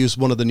have to use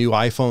one of the new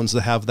iPhones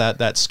that have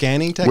that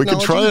scanning We technology. can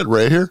try it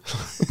right here.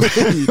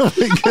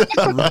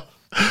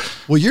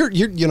 Well, you're a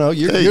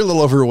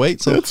little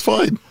overweight, so It's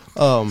fine.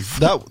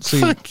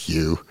 Fuck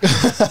you.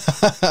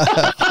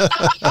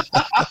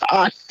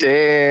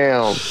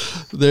 damn.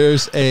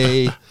 there's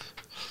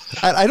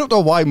I don't know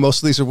why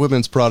most of these are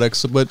women's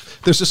products, but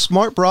there's a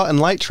smart bra and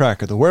light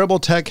tracker, the wearable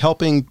tech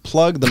helping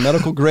plug the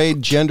medical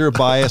grade gender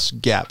bias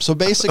gap. So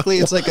basically,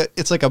 it's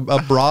like a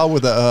bra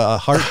with a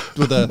heart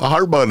A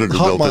heart monitor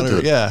heart built monitor, into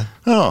it. yeah.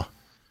 Oh,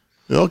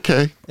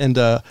 okay. And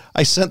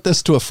I sent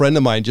this to a friend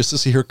of mine just to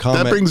see her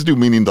comment. That brings new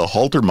meaning to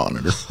halter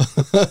monitor.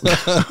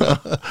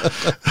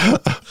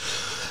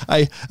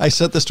 I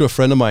sent this to a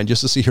friend of mine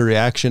just to see her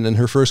reaction, and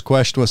her first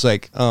question was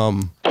like,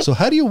 so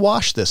how do you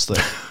wash this thing?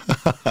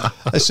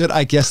 I said,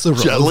 I guess the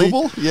Gently?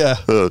 removable? Yeah.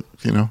 They're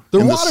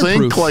They're in the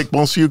sink waterproof. like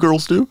most of you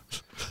girls do.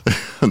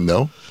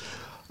 No.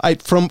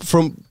 From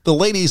the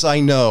ladies I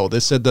know, they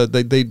said that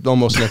they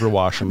almost never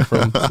wash them.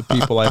 From the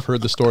people I've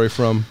heard the story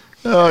from.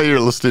 Oh, you're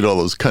listening to all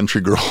those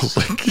country girls.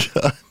 Like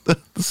the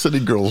city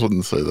girls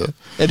wouldn't say that.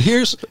 And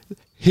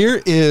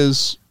here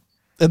is,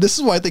 and this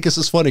is why I think this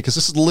is funny, because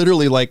this is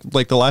literally like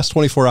the last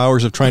 24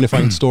 hours of trying to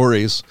find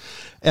stories.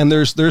 And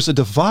there's a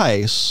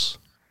device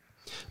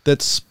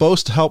that's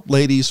supposed to help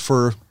ladies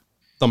for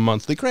the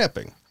monthly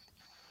cramping.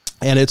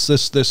 And it's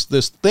this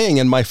thing.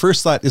 And my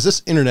first thought is,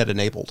 this internet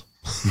enabled?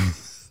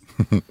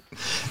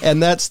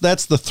 And that's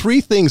the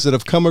three things that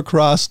have come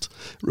across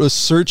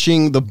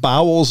searching the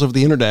bowels of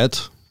the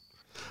internet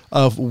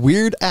of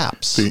weird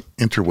apps. The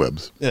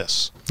interwebs.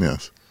 Yes.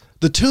 Yes.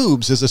 The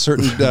tubes, as a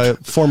certain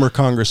former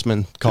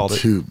congressman called The it.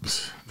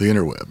 tubes. The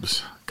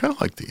interwebs. Kind of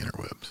like the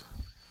interwebs.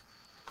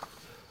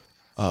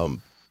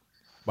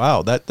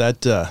 Wow, that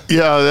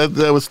Yeah,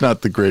 that was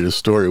not the greatest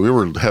story. We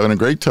were having a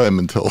great time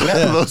until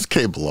those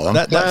came along.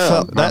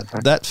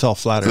 that fell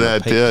flat on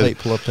That a did. plate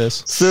full of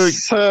piss.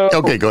 So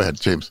Okay, go ahead,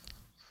 James.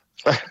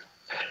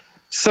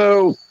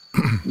 So,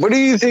 what do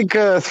you think?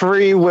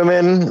 Three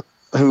women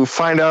who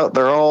find out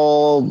they're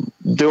all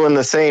doing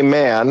the same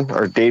man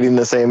or dating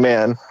the same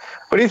man.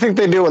 What do you think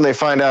they do when they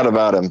find out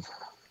about him?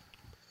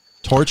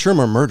 Torture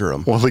him or murder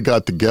him? Well, they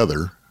got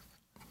together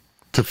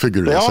to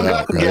figure this all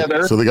out, got right?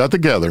 together. So they got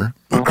together.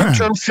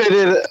 Trump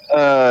fitted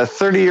a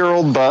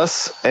 30-year-old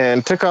bus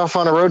and took off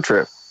on a road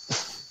trip.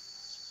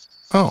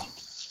 Oh,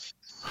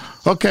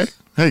 okay.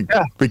 Hey,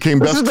 became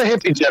This is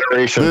best. the hippie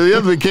generation. Yeah,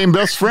 they became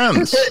best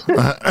friends.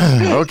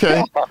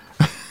 Okay.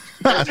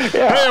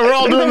 Hey, we're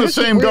all doing the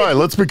same guy.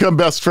 Let's become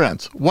best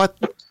friends. What?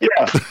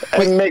 Yeah,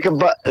 and make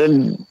a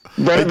and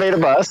renovate a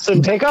bus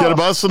and take off. Get a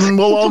bus and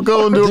we'll all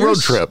go and do a road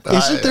trip.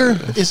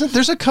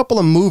 There's a couple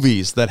of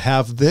movies that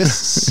have this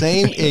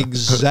same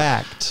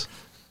exact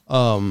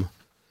Yeah,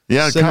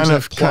 same kind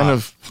exact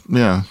of.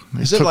 Yeah.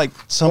 is it like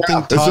something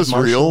Is Todd this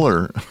Marshall? real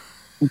or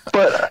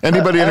But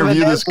anybody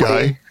interview this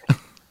guy?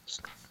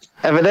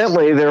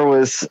 Evidently, there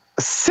was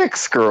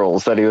 6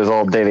 girls that he was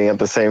all dating at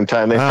the same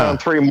time. They found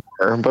 3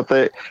 more,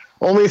 but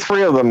only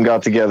 3 of them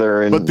got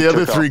together. And But the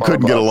other took 3 off on a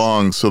couldn't get bus.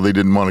 along, so they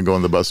didn't want to go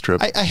on the bus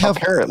trip. I have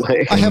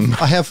Apparently.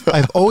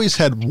 I've always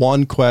had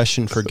one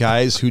question for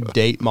guys who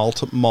date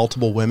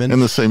multiple women. In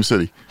the same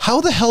city.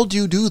 How the hell do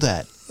you do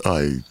that?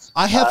 I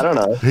have I don't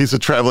know. He's a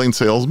traveling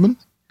salesman.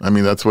 I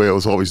mean, that's the way it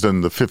was always done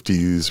in the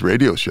 50s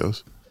radio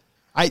shows.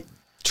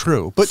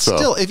 True, but So-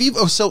 still, if you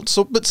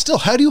but still,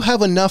 how do you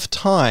have enough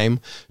time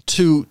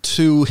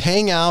to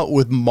hang out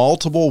with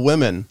multiple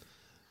women?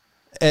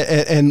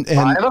 And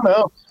I don't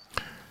know.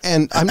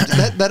 and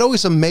that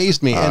always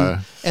amazed me,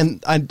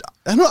 and I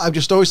don't know. I'm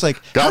just always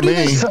like, Got how do you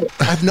me. guys-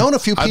 I've known a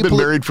few people. I've been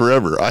married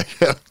forever. I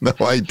have no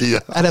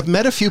idea. and I've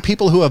met a few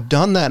people who have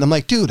done that, and I'm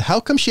like, dude, how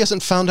come she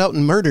hasn't found out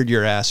and murdered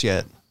your ass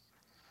yet?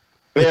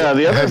 Yeah,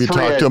 the other Have you 3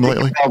 talked to him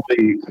lately?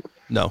 Probably,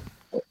 No.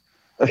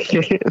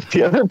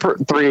 the other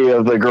 3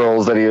 of the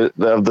girls of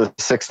the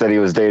 6 that he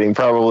was dating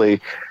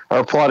probably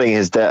are plotting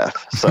his death.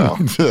 So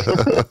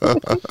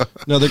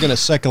No, they're going to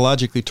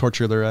psychologically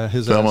torture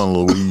his ass. Thelma and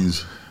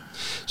Louise.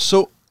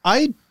 So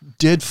I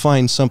did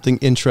find something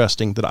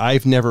interesting that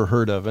I've never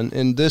heard of,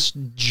 and this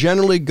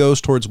generally goes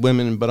towards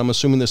women, but I'm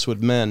assuming this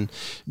would men.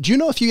 Do you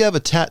know if you have a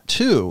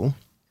tattoo,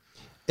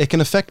 it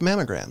can affect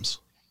mammograms?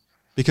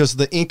 because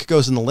the ink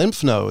goes in the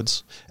lymph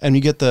nodes, and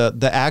you get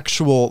the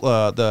actual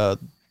the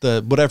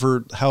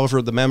whatever,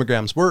 however the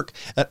mammograms work,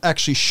 that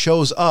actually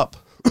shows up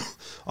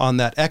on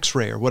that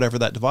X-ray or whatever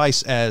that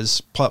device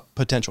as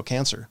potential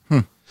cancer.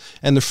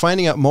 And they're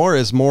finding out more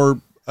as more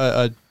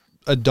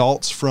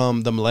adults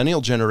from the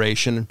millennial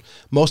generation,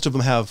 most of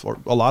them have, or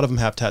a lot of them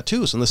have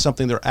tattoos, and there's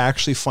something they're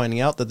actually finding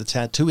out, that the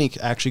tattoo ink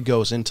actually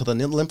goes into the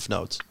lymph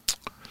nodes.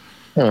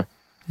 You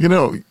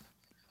know,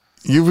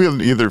 you've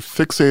been either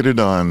fixated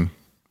on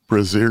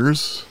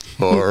brassieres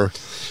or...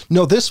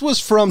 No, this was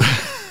from...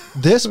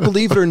 This,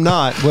 believe it or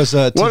not, was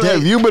a... What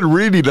have you been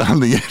reading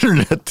on the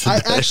internet today?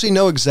 I actually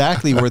know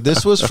exactly where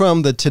this was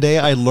from, the Today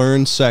I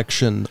Learned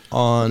section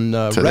on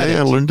Today Reddit.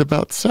 I learned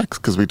about sex,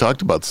 because we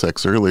talked about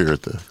sex earlier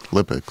at the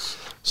Olympics.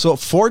 So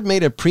Ford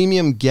made a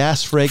premium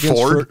gas fragrance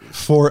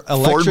for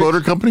electric... Ford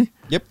Motor Company?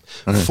 Yep.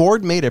 Okay.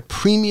 Ford made a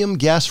premium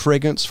gas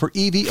fragrance for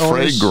EV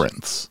owners...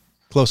 Fragrance.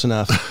 Close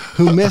enough.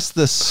 Who missed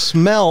the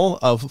smell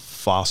of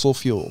fossil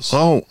fuels.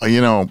 Oh, you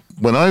know,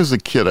 when I was a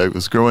kid, I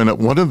was growing up,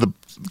 one of the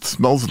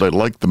smells that I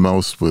liked the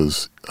most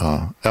was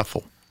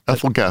ethyl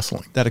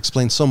gasoline. That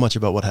explains so much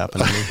about what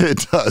happened to me.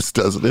 It does,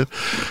 doesn't it?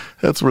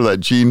 That's where that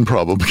gene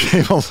problem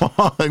came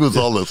along. It was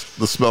all the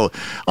smell.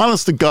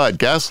 Honest to God,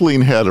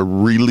 gasoline had a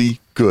really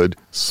good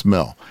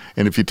smell.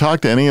 And if you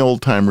talk to any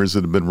old timers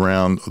that have been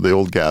around the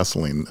old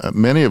gasoline,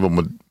 many of them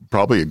would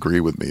probably agree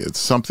with me. It's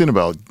something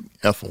about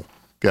ethyl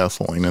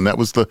gasoline, and that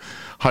was the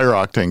higher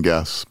octane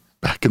gas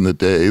back in the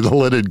day, the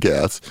leaded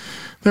gas.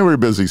 They were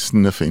busy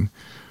sniffing.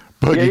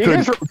 But yeah, you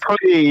guys were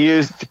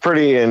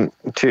pretty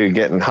into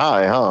getting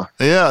high, huh?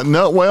 Yeah,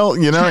 no, well,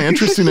 you know,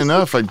 interesting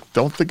enough, I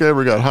don't think I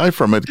ever got high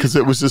from it, because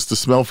it was just the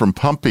smell from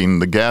pumping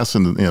the gas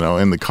in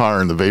the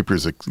car, and the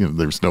vapors. You know,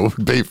 there's no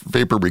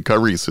vapor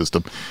recovery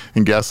system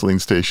in gasoline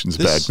stations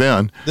back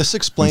then. This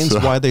explains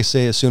why they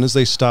say as soon as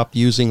they stopped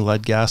using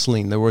lead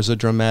gasoline, there was a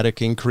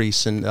dramatic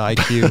increase in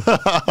IQ.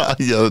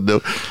 Yeah,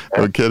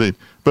 no kidding.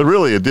 But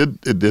really, it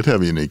did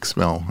have a unique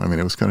smell. I mean,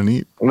 it was kind of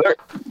neat.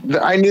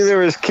 I knew there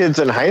was kids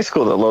in high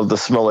school that loved the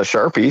smell of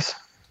Sharpies.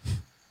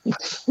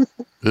 You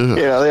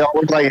know, they all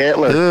looked like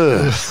Hitler.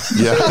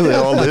 Yeah, they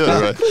all did,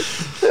 right?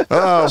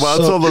 Oh, well,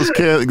 so those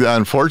kids,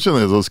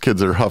 unfortunately, those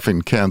kids are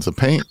huffing cans of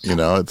paint. You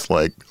know, it's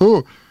like,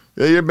 oh,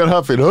 yeah, you've been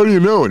huffing. How do you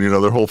know? And, you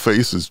know, their whole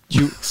face is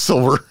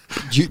silver.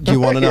 Do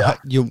you want to know?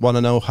 You want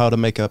to know how to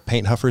make a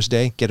paint huffer's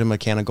day? Get him a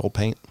can of gold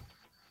paint.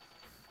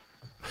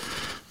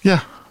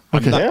 Yeah.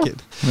 Okay.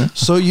 Yeah.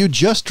 So you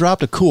just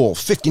dropped a cool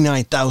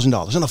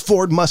 $59,000 on a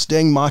Ford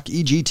Mustang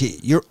Mach-E GT,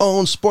 your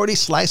own sporty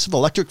slice of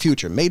electric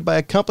future, made by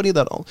a company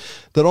that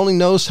only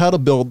knows how to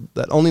build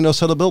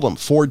them.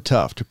 Ford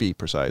Tough, to be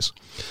precise.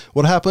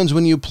 What happens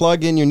when you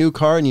plug in your new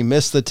car and you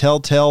miss the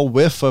telltale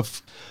whiff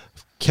of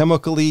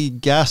chemically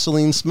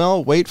gasoline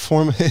smell? Waiting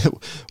from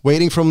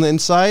the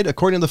inside,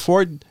 according to the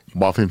Ford.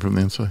 Wafting from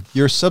the inside.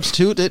 You're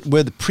substitute it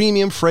with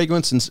premium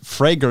fragrance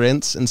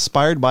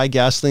inspired by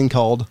gasoline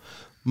called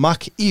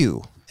Mach-E,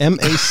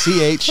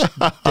 MACH-EAU.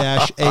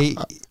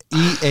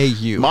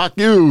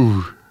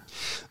 Mach-E.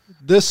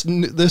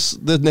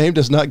 The name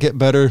does not get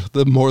better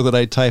the more that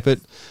I type it,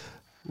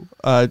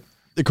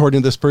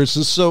 according to this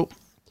person. So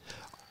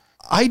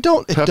it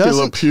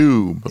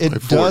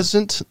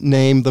doesn't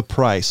name the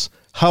price.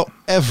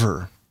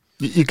 However,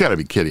 you got to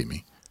be kidding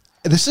me.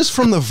 This is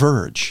from The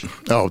Verge.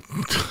 Oh,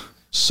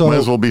 so might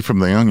as well be from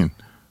The Onion.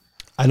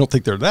 I don't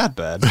think they're that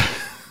bad.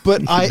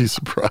 But You'd be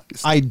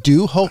surprised. I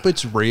do hope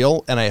it's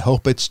real, and I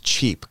hope it's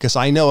cheap, because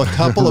I know a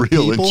couple of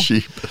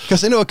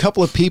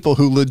people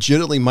who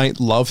legitimately might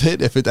love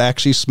it if it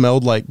actually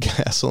smelled like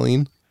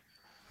gasoline.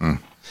 And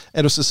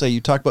it was to say,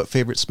 you talk about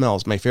favorite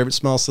smells. My favorite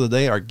smells of the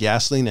day are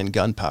gasoline and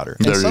gunpowder,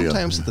 and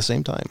sometimes at the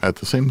same time. At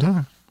the same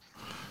time.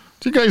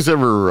 Do you guys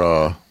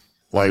ever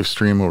live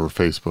stream over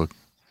Facebook?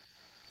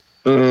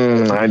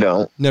 I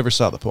don't. Never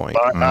saw the point.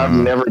 I've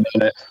never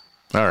done it.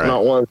 All right.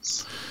 Not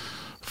once.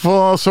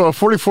 Well, so a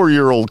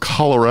 44-year-old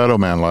Colorado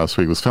man last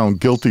week was found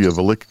guilty of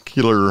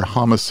vehicular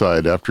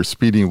homicide after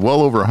speeding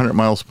well over 100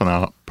 miles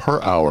per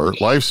hour,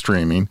 live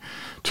streaming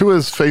to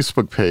his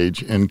Facebook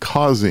page and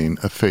causing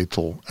a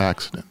fatal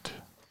accident.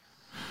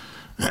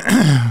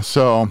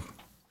 So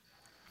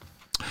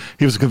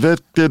he was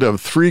convicted of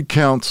 3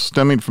 counts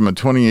stemming from a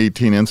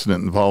 2018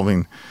 incident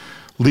involving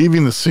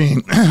leaving the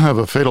scene of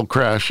a fatal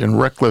crash and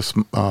reckless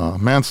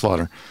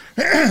manslaughter.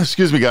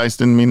 Excuse me, guys.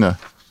 Didn't mean to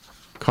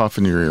cough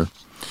in your ear.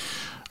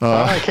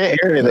 I can't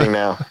hear anything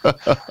now.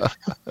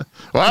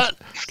 What?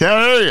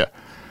 Can't hear you.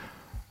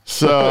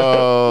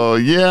 So,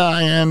 yeah,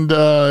 and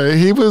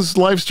he was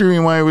live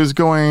streaming while he was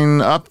going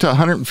up to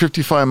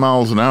 155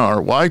 miles an hour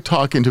while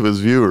talking to his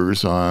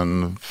viewers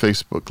on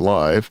Facebook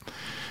Live.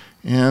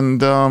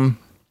 And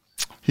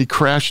he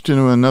crashed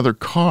into another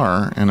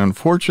car, and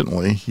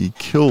unfortunately, he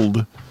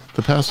killed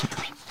the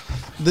passengers.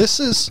 This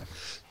is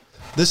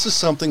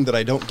something that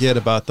I don't get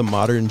about the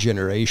modern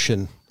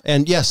generation.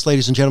 And yes,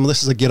 ladies and gentlemen,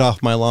 this is a get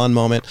off my lawn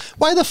moment.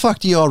 Why the fuck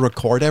do you all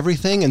record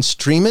everything and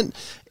stream it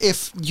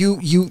if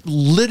you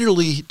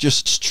literally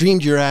just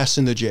streamed your ass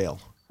into jail?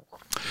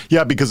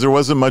 Yeah, because there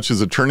wasn't much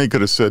his attorney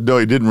could have said, no,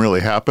 it didn't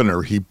really happen,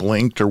 or he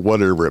blinked, or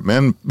whatever it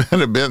meant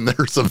have been.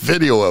 There's a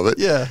video of it.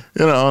 Yeah.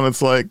 You know, and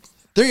it's like,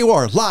 there you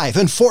are, live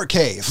in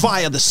 4K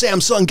via the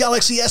Samsung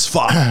Galaxy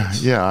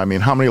S5. yeah, I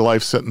mean, how many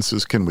life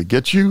sentences can we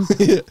get you?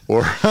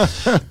 Or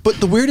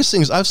But the weirdest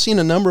thing is I've seen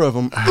a number of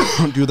them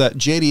do that.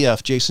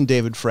 JDF, Jason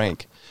David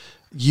Frank,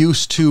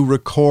 used to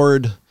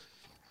record.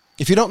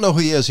 If you don't know who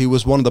he is, he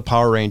was one of the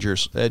Power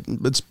Rangers.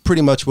 It's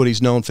pretty much what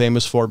he's known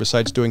famous for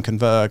besides doing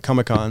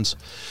Comic-Cons.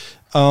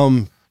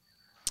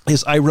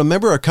 I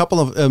remember a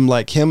couple of them,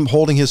 like him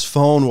holding his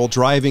phone while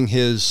driving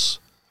his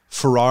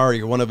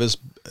Ferrari or one of his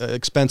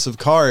expensive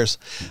cars.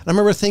 And I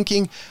remember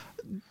thinking,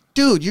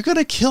 dude, you're going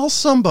to kill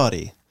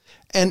somebody.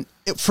 And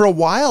for a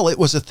while, it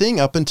was a thing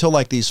up until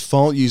like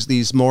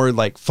these more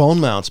like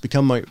phone mounts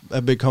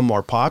have become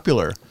more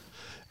popular.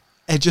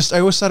 I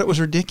always thought it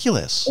was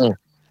ridiculous. Mm.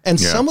 And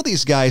some of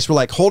these guys were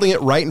like holding it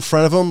right in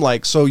front of them,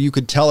 like so you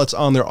could tell it's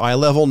on their eye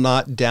level,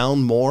 not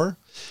down more.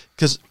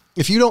 Because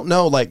if you don't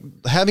know, like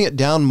having it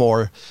down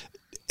more,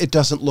 it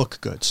doesn't look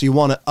good. So you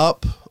want it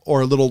up or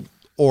a little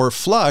or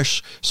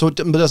flush, so it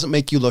doesn't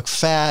make you look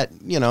fat,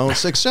 you know,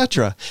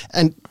 etc.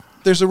 And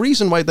there's a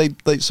reason why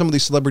some of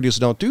these celebrities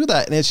don't do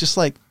that. And it's just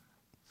like,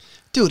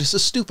 dude, this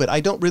is stupid.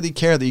 I don't really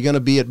care that you're going to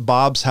be at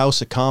Bob's House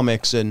of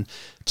Comics in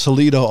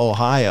Toledo,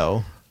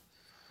 Ohio.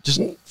 Just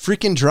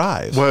freaking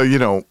drive. Well, you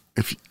know,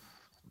 if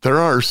there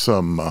are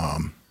some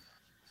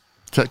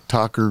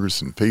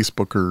TikTokers and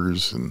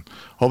Facebookers and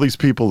all these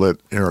people that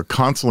are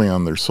constantly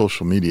on their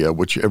social media,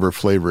 whichever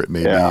flavor it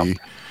may be,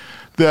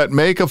 that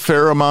make a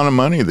fair amount of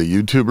money. The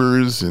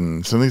YouTubers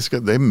and some of these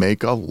guys, they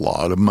make a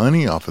lot of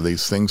money off of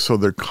these things. So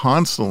they're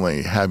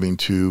constantly having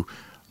to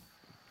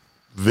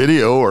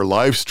video or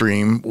live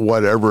stream,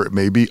 whatever it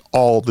may be,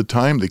 all the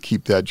time to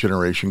keep that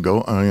generation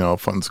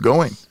funds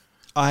going.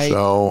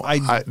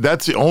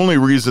 That's the only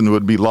reason it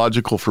would be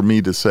logical for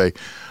me to say,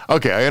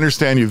 okay, I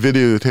understand you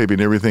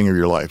videotaping everything of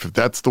your life. If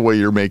that's the way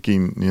you're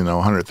making,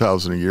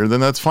 $100,000 a year, then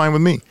that's fine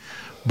with me.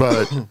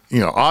 But,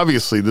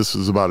 obviously this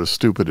is about as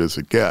stupid as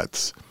it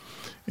gets.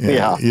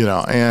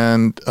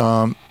 And,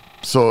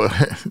 so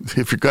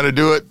if you're going to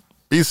do it,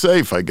 be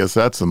safe. I guess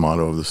that's the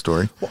motto of the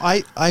story.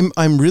 Well,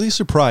 I'm really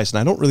surprised, and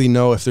I don't really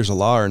know if there's a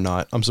law or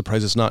not. I'm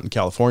surprised it's not in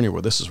California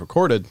where this is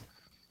recorded.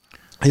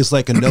 Is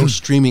like a no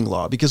streaming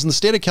law, because in the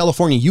state of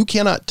California, you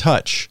cannot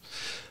touch,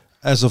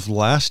 as of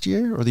last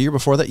year or the year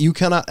before that, you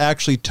cannot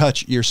actually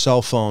touch your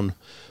cell phone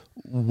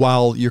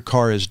while your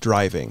car is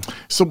driving.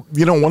 So,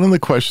 one of the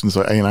questions,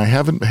 and I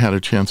haven't had a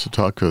chance to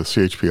talk to a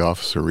CHP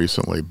officer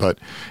recently,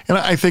 and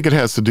I think it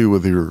has to do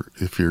with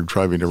if you're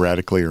driving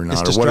erratically or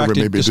not, or whatever it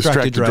may be,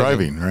 distracted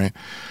driving, right?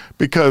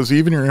 Because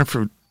even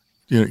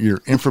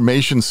your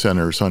information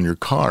centers on your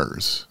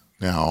cars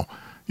now,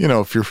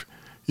 if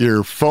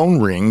your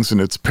phone rings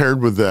and it's paired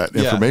with that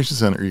information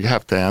center, you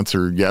have to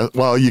answer yes.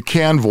 Well, you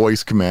can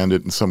voice command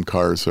it in some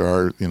cars. There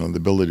are, the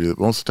ability that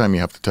most of the time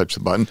you have to touch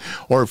the button.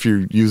 Or if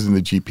you're using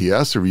the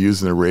GPS or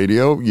using the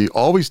radio, you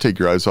always take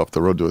your eyes off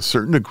the road to a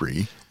certain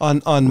degree.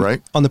 On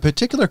the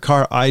particular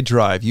car I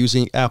drive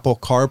using Apple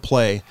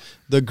CarPlay,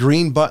 the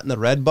green button, the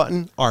red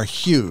button are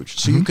huge.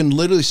 So you can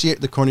literally see it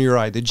at the corner of your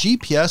eye. The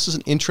GPS is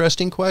an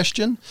interesting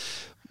question.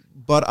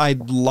 But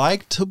I'd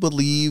like to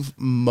believe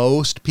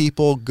most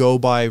people go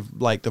by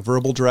like the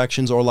verbal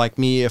directions, or like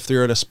me, if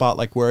they're at a spot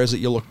like where is it,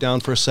 you look down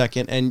for a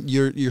second, and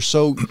you're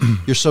so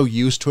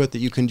used to it that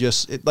you can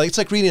just it's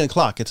like reading a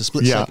clock. It's a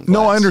split second.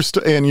 No, I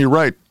understand, and you're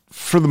right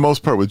for the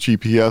most part with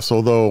GPS.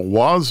 Although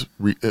was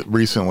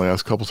recently,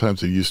 last couple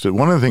times I used it.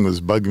 One of the things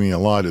that's bugging me a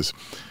lot is.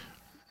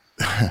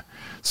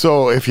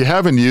 So if you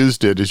haven't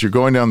used it, as you're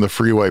going down the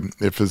freeway,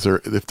 if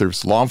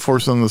there's law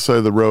enforcement on the side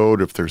of the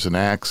road, if there's an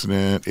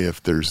accident,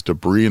 if there's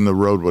debris in the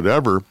road,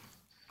 whatever,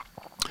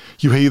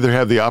 you either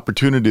have the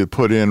opportunity to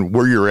put in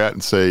where you're at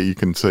and you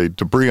can say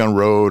debris on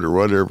road or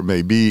whatever it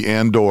may be,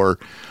 and or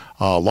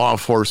law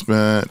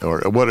enforcement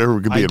or whatever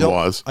it could be in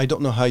laws. I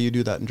don't know how you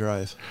do that in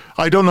Drive.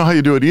 I don't know how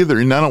you do it either.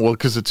 And I don't,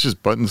 because it's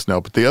just buttons now.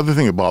 But the other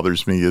thing that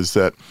bothers me is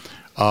that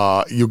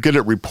you'll get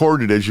it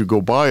reported as you go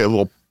by, a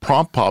little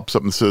prompt pops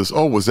up and says,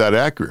 oh, was that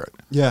accurate?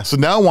 Yeah. So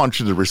now I want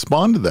you to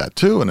respond to that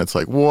too. And it's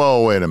like,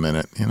 whoa, wait a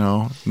minute.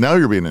 Now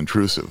you're being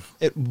intrusive.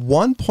 At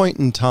one point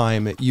in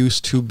time, it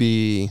used to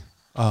be,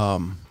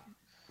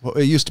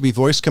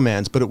 voice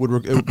commands, but it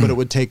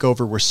would take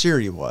over where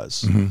Siri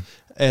was. Mm-hmm.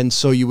 And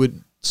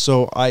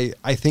so I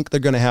think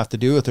they're going to have to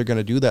do, if they're going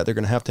to do that, they're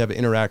going to have it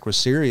interact with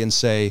Siri and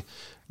say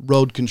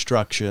road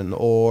construction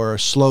or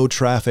slow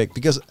traffic,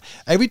 because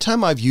every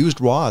time I've used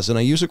WAS, and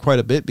I use it quite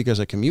a bit because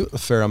I commute a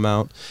fair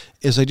amount,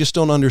 is I just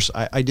don't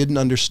I didn't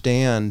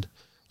understand,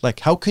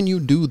 like, how can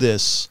you do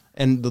this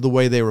and the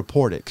way they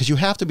report it? Because you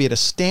have to be at a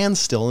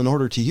standstill in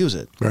order to use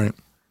it. Right.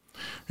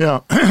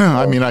 Yeah.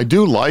 I mean, I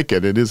do like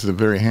it. It is a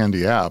very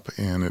handy app,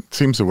 and it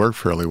seems to work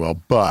fairly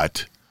well,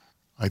 but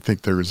I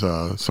think there's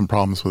some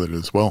problems with it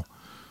as well.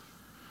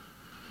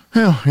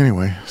 Well,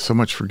 anyway, so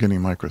much for getting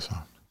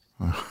Microsoft.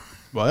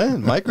 What?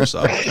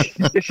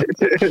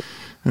 Microsoft?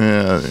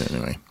 Yeah,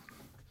 anyway.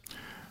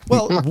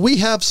 Well, we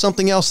have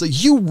something else that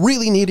you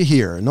really need to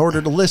hear in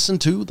order to listen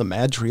to the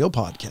Mad Trio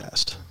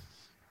podcast.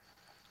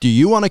 Do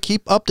you want to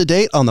keep up to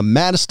date on the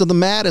maddest of the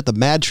mad at the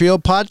Mad Trio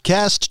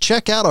podcast?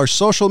 Check out our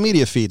social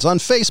media feeds on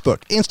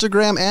Facebook,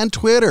 Instagram, and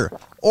Twitter,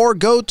 or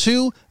go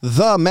to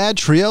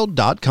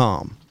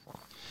themadtrio.com.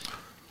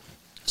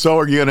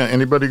 So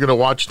anybody gonna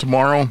watch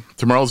tomorrow?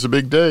 Tomorrow's a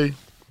big day.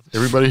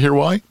 Everybody hear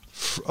why?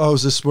 Oh,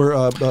 is this where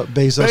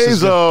Bezos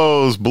is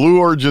Bezos, Blue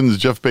Origin's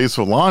Jeff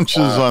Bezos launches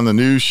on the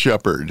New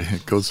Shepard.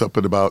 It goes up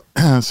at about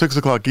 6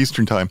 o'clock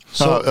Eastern time,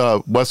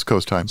 West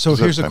Coast time. So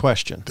Pacific here's a time.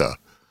 question. Duh.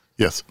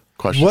 Yes,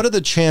 question. What are the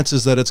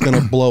chances that it's going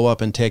to blow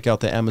up and take out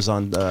the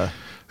Amazon? The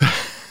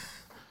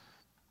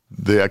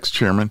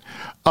ex-chairman.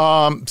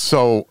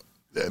 So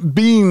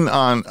being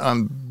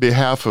on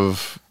behalf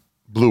of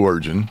Blue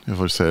Origin,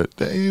 if I said it,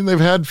 they've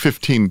had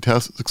 15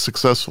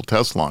 successful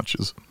test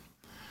launches.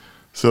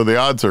 So the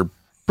odds are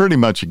pretty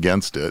much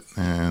against it.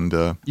 And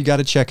you got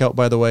to check out,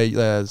 by the way,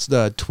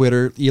 the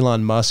Twitter.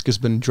 Elon Musk has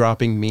been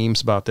dropping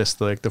memes about this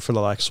for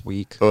the last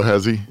week. Oh,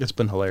 has he? It's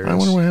been hilarious. I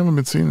wonder why I haven't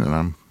been seeing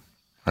it.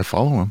 I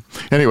follow him.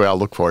 Anyway, I'll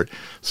look for it.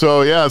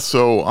 So,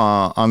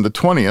 on the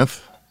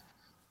 20th,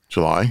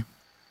 July,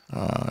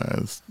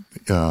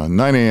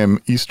 9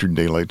 a.m. Eastern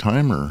Daylight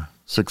Time or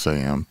 6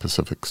 a.m.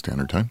 Pacific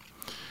Standard Time,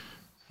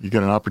 you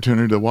get an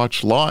opportunity to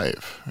watch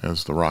live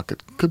as the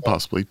rocket could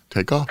possibly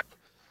take off.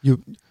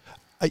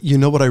 You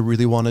know what I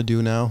really want to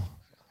do now?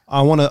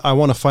 I want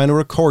to find a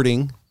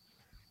recording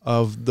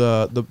of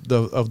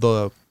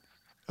the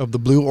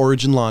Blue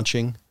Origin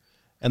launching,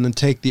 and then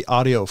take the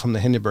audio from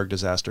the Hindenburg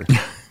disaster.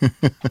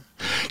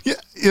 Yeah,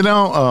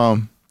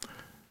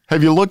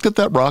 have you looked at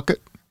that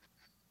rocket?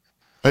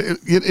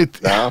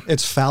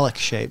 It's phallic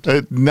shaped.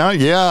 Kind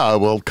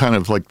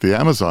of like the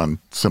Amazon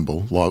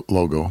symbol,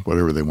 logo,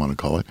 whatever they want to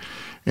call it.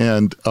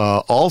 And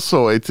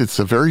also, it's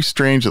a very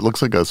strange, it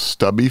looks like a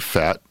stubby,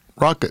 fat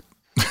rocket.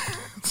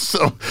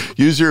 So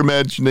use your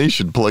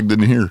imagination plugged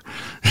in here,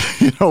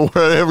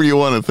 whatever you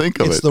want to think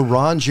of it. It's the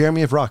Ron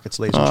Jeremy of rockets,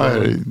 ladies and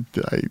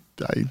gentlemen.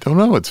 I don't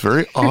know. It's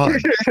very odd.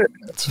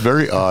 It's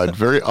very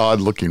odd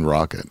looking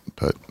rocket,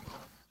 but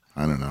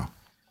I don't know.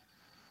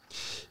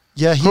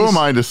 Yeah, who am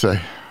I to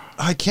say?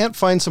 I can't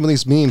find some of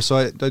these memes,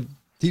 so the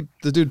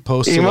dude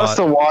posts. He must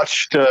have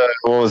watched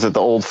what was it, the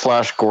old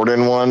Flash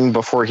Gordon one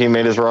before he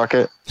made his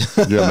rocket?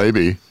 Yeah,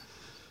 maybe.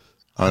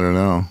 I don't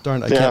know.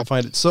 Darn, I can't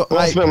find it. So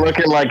I've been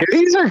looking like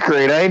these are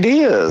great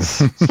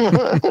ideas.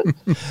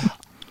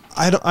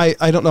 I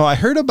don't know. I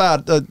heard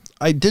about.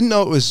 I didn't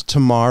know it was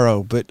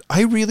tomorrow, but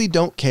I really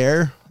don't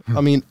care.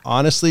 I mean,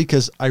 honestly,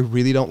 because I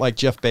really don't like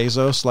Jeff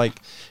Bezos. Like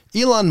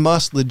Elon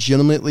Musk,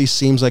 legitimately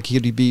seems like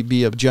he'd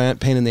be a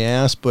giant pain in the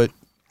ass, but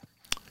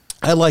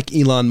I like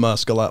Elon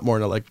Musk a lot more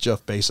than I like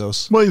Jeff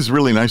Bezos. Well, he's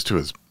really nice to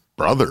his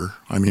brother.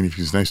 I mean, if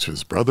he's nice to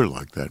his brother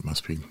like that,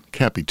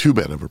 can't be too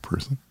bad of a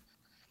person.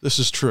 This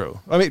is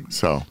true. I mean,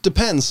 so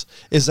depends.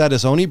 Is that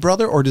his only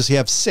brother, or does he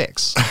have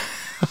 6?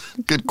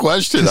 Good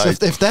question.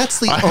 If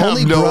that's the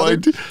only brother,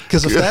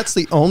 because if that's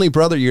the only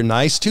brother you're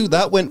nice to,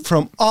 that went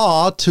from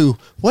awe to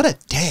what a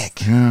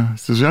dick. Yeah,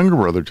 it's his younger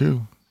brother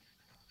too.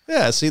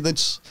 Yeah, see,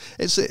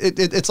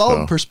 it's all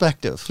in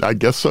perspective. I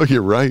guess so.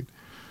 You're right.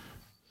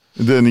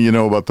 And then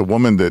about the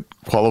woman that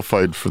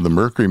qualified for the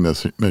Mercury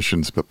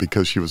missions, but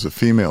because she was a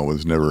female,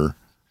 was never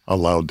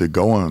allowed to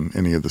go on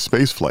any of the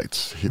space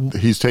flights.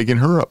 He's taking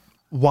her up.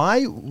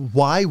 Why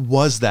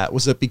was that?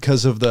 Was it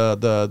because of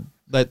that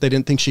they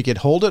didn't think she could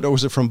hold it, or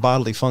was it from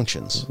bodily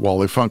functions?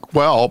 Wally Funk.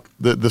 Well,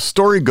 the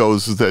story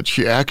goes is that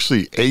she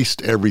actually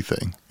aced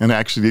everything and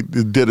actually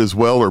did as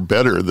well or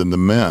better than the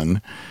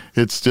men.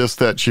 It's just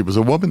that she was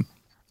a woman.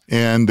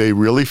 And they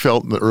really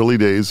felt in the early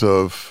days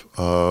of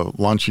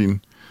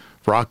launching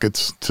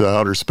rockets to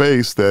outer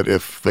space that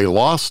if they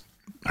lost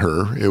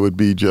her, it would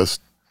be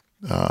just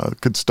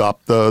could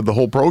stop the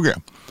whole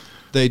program.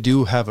 They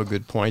do have a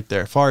good point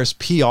there. As far as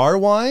PR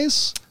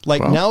wise,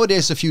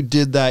 nowadays, if you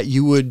did that,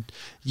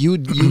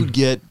 you'd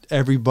get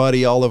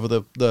everybody all over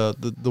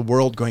the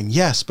world going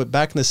yes. But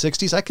back in the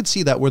 '60s, I could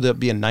see that where there'd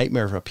be a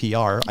nightmare of a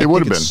PR. It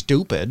would have been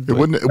stupid. It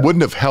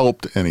wouldn't have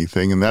helped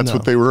anything, and that's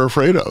what they were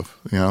afraid of.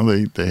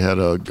 They had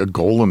a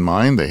goal in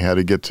mind. They had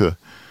to get to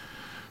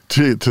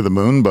the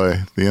moon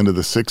by the end of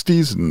the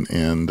 '60s,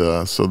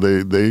 and so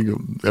they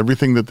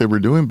everything that they were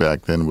doing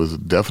back then was a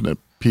definite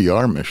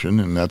PR mission,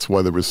 and that's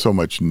why there was so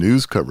much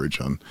news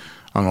coverage on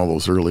all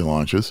those early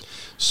launches.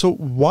 So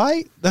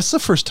why? That's the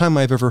first time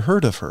I've ever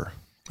heard of her.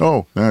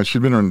 Oh, yeah,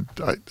 she'd been around.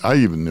 I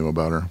even knew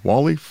about her.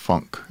 Wally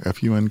Funk,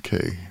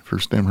 F-U-N-K. Her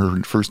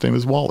first name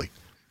is Wally,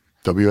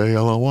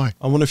 W-A-L-L-Y.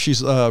 I wonder if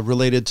she's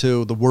related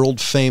to the world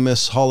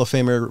famous Hall of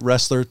Famer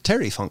wrestler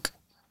Terry Funk.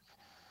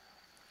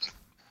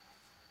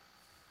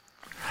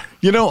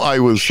 I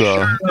was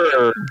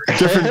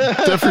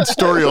different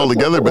story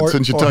altogether. But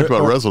since you talked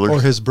about wrestlers, or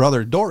his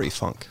brother Dory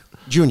Funk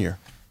Jr.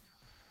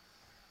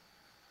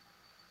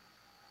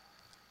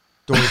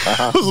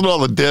 Wasn't all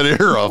the dead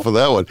air off of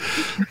that one.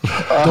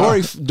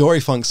 Dory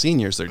Funk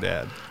Sr.'s their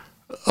dad.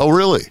 Oh,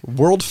 really?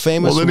 World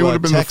famous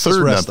Texas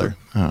wrestler.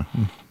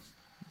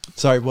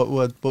 Sorry, what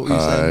were you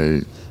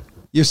saying?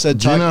 You said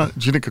Gina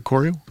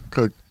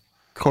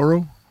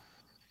Coro?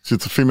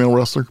 She's a female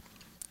wrestler.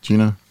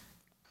 Gina.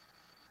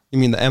 You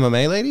mean the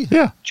MMA lady?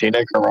 Yeah.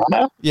 Gina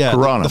Carano? Yeah,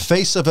 Carano. the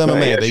face of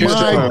MMA. yeah, They she used was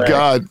to call right. My her.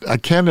 God, I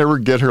can't ever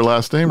get her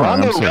last name right.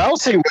 Ronda I'm sorry.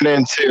 Rousey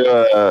went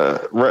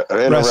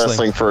into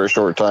wrestling for a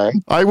short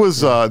time. I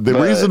was the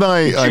But reason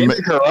Gina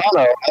Carano,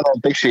 I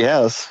don't think she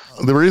has.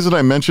 the reason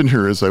I mentioned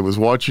her is I was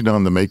watching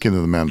on the making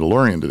of the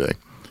Mandalorian today,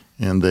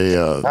 and they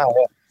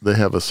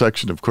have a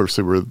section. Of course,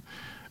 they were.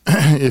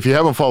 If you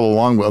haven't followed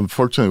along,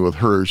 unfortunately with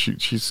her,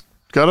 she's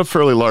got a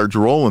fairly large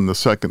role in the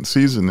second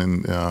season,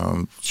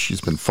 and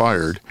she's been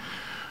fired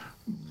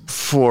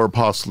for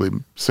possibly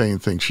saying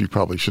things she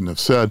probably shouldn't have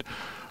said.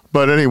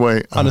 But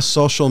anyway, On a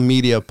social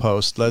media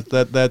post.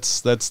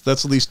 That's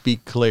at least be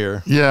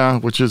clear. yeah,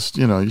 which is,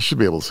 you should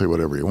be able to say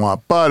whatever you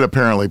want. But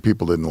apparently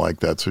people didn't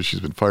like that, so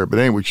she's been fired. But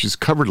anyway, she's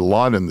covered a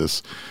lot in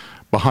this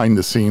behind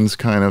the scenes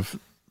kind of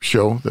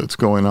show that's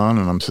going on.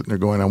 And I'm sitting there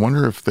going, I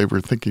wonder if they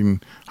were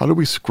thinking, how do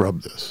we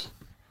scrub this?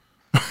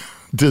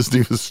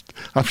 Disney was,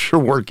 I'm sure,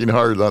 working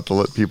hard not to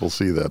let people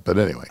see that. But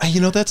anyway.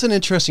 That's an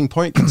interesting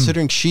point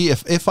considering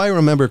if I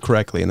remember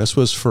correctly, and this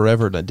was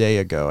forever and a day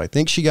ago, I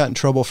think she got in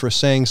trouble for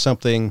saying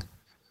something,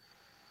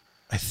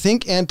 I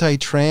think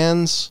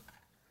anti-trans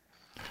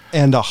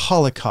and a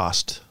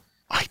Holocaust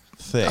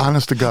thing.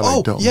 Honest to God,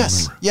 I don't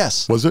remember.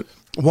 Yes. Was it?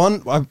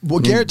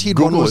 Guaranteed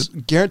Google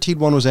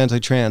one was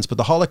anti-trans, but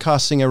the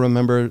Holocaust thing I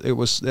remember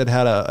it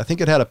had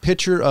a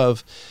picture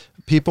of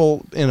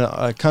people in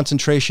a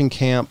concentration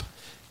camp,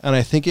 and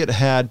I think it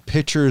had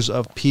pictures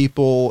of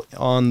people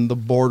on the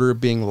border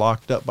being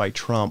locked up by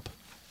Trump.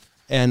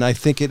 And I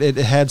think it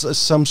had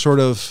some sort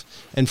of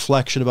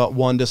inflection about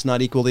one does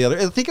not equal the other.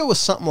 I think it was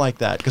something like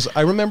that, because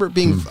I remember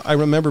I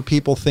remember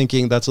people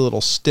thinking that's a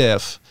little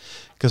stiff,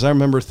 because I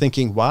remember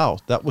thinking, wow,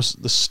 that was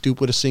the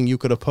stupidest thing you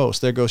could have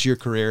posted. There goes your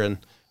career, and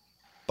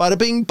bada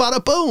bing,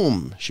 bada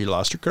boom, she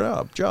lost her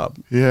job.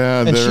 Yeah,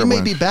 and there she it may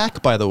went. be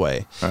back, by the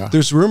way.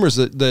 There's rumors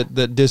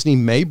that Disney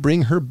may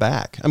bring her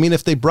back. I mean,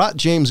 if they brought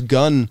James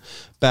Gunn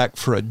back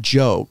for a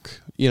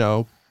joke,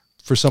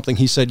 for something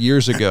he said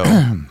years ago.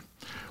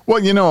 Well,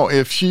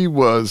 if she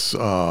was,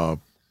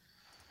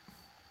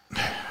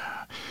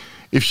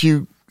 if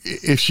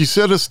she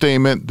said a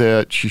statement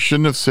that she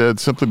shouldn't have said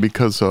simply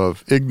because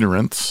of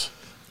ignorance,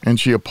 and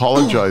she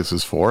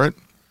apologizes for it,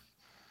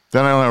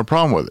 then I don't have a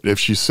problem with it. If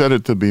she said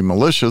it to be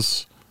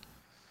malicious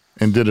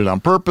and did it on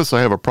purpose,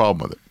 I have a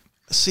problem with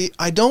it. See,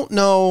 I don't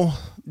know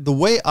the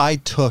way I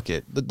took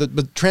it,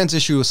 the trans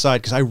issue aside,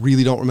 because I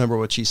really don't remember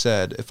what she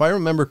said. If I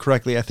remember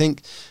correctly, I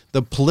think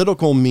the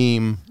political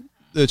meme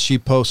that she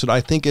posted,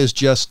 I think is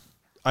just,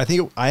 I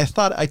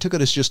thought I took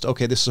it as just,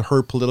 okay, this is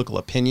her political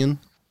opinion.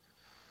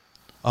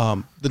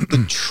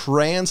 The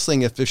trans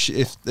thing, if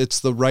it's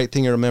the right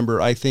thing to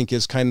remember, I think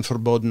is kind of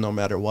forbidden no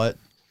matter what.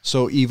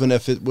 So even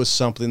if it was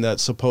something that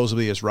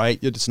supposedly is right,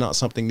 it's not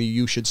something that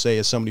you should say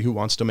as somebody who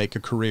wants to make a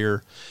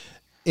career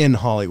in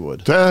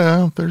Hollywood.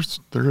 There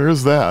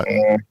is that.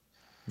 Yeah.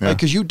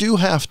 Because you do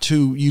have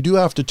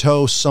to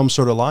toe some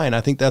sort of line.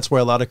 I think that's why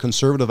a lot of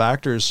conservative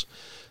actors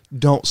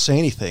don't say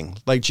anything.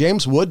 Like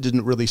James Wood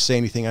didn't really say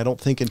anything, I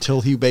don't think,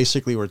 until he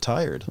basically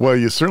retired. Well,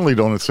 you certainly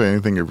don't say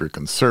anything if you're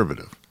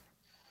conservative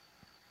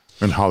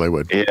in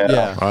Hollywood.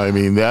 Yeah. I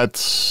mean,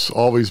 that's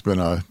always been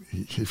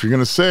if you're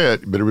going to say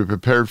it, you better be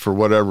prepared for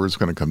whatever is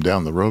going to come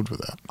down the road with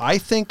that. I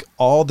think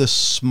all the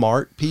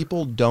smart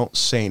people don't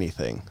say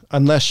anything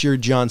unless you're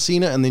John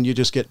Cena, and then you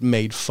just get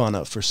made fun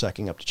of for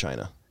sucking up to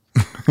China.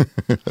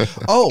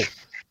 Oh,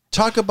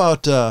 talk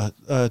about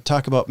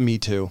Me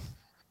Too.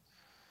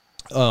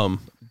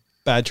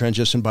 Bad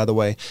transition, by the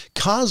way.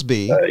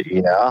 Cosby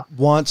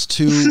wants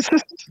to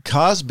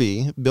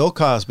Bill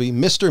Cosby,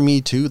 Mr. Me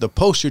Too, the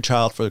poster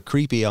child for the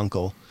creepy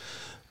uncle,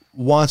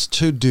 wants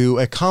to do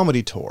a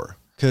comedy tour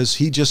because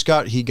he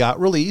got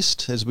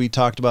released, as we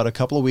talked about a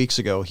couple of weeks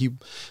ago. He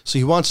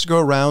wants to go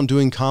around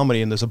doing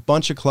comedy, and there's a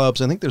bunch of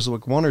clubs. I think there's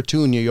like one or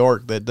two in New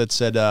York that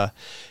said,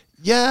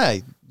 yeah,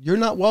 you're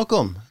not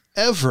welcome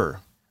ever.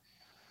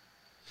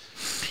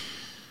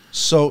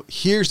 So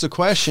here's the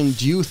question: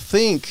 do you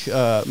think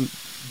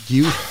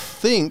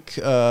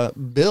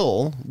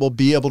Bill will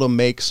be able to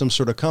make some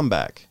sort of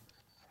comeback?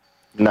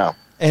 No.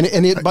 And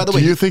by the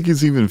way, do you think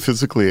he's even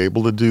physically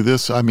able to do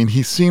this? I mean,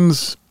 he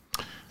seems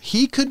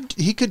he could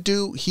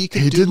do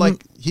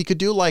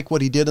like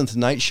what he did on the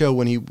Tonight Show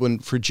when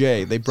for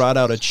Jay, they brought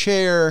out a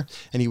chair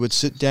and he would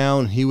sit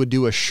down. He would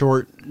do a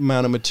short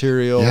amount of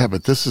material. Yeah,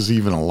 but this is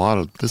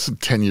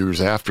 10 years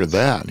after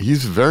that.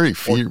 He's very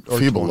feeble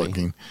 20.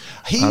 looking.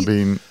 I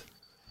mean,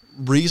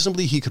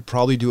 reasonably, he could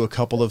probably do a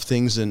couple of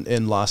things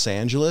in Los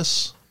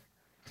Angeles,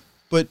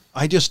 but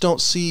I just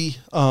don't see.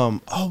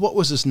 What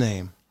was his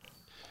name?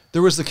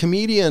 There was the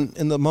comedian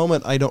in the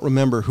moment, I don't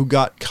remember, who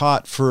got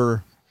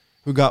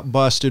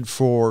busted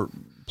for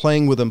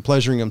playing with him,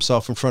 pleasuring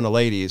himself in front of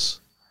ladies.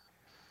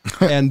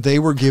 And they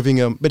were giving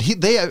him, but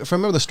if I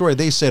remember the story,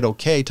 they said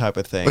okay type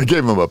of thing. They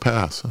gave him a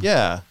pass.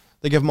 Yeah.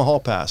 They give him a hall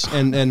pass,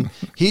 and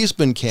he's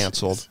been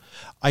canceled.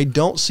 I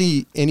don't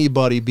see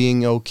anybody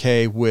being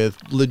okay with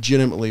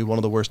legitimately one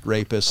of the worst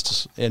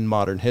rapists in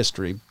modern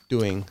history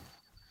doing.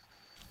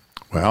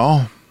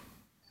 Well,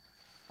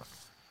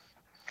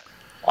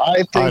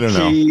 I think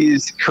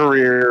his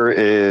career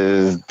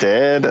is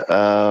dead.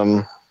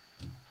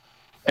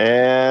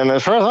 And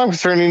as far as I'm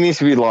concerned, he needs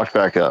to be locked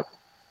back up.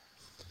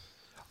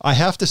 I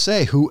have to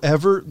say,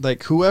 whoever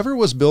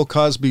was Bill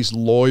Cosby's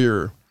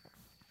lawyer,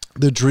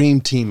 the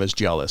dream team is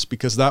jealous,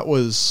 because that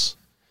was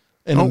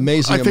an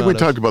amazing. I think we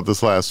talked about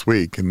this last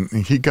week, and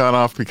he got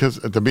off because,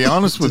 to be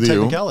honest with you,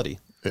 technicality.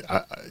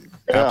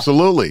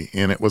 Absolutely.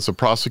 And it was a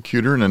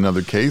prosecutor in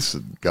another case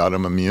that got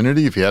him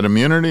immunity. If he had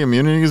immunity,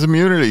 immunity is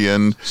immunity.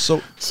 And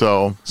so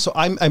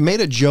I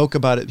made a joke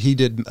about it. He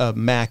did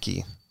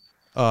Mackey.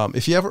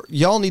 If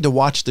y'all need to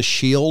watch The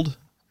Shield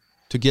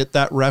to get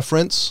that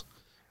reference,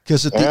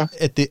 because at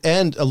the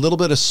end, a little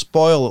bit of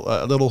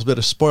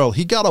spoil.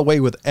 He got away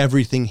with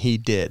everything he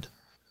did.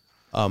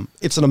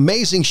 It's an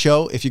amazing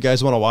show if you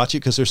guys want to watch it,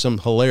 because there's some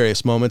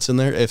hilarious moments in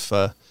there. If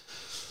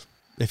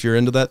you're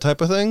into that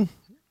type of thing.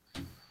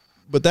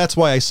 But that's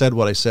why I said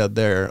what I said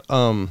there.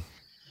 I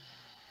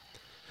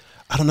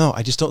don't know.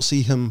 I just don't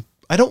see him.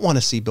 I don't want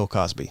to see Bill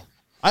Cosby.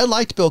 I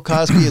liked Bill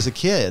Cosby as a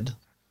kid,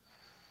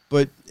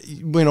 but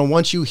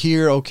once you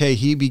hear, okay,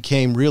 he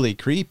became really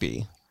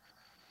creepy.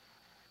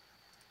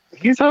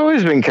 He's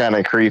always been kind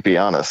of creepy,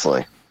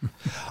 honestly.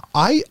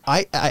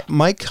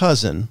 My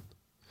cousin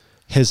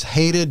has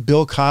hated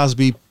Bill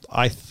Cosby,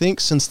 I think,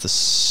 since the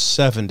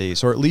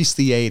 70s, or at least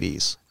the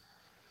 80s.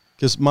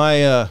 Because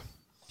my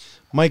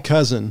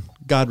cousin,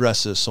 God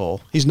rest his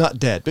soul, he's not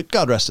dead, but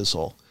God rest his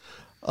soul,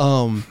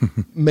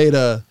 made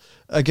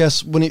I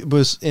guess when he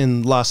was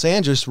in Los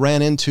Angeles,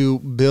 ran into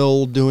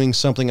Bill doing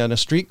something on a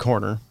street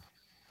corner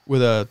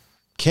with a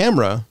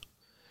camera,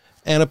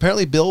 and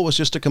apparently Bill was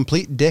just a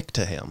complete dick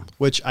to him,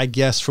 which I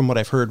guess from what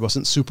I've heard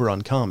wasn't super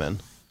uncommon.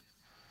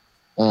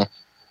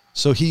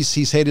 So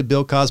he's hated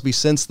Bill Cosby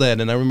since then.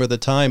 And I remember the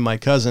time my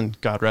cousin,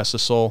 God rest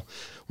his soul,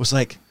 was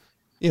like,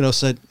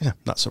 said, yeah,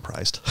 not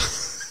surprised.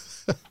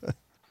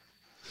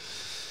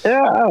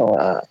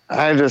 Yeah,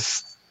 I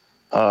just,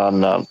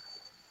 no.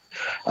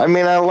 I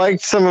mean, I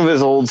liked some of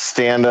his old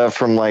stand-up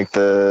from like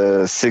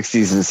the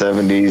 60s and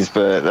 70s,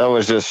 but that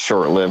was just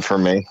short-lived for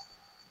me.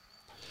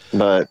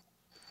 But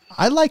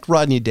I like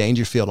Rodney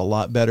Dangerfield a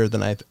lot better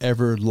than I've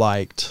ever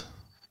liked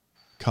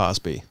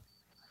Cosby.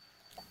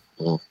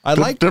 I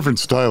like different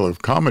style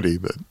of comedy,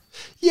 but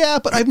yeah,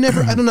 but I've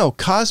never, I don't know.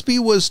 Cosby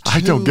was I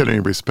don't get any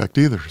respect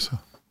either. So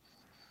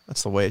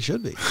that's the way it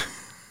should be.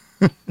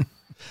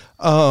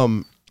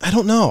 I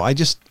don't know.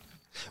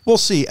 We'll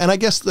see. And I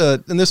guess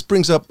and this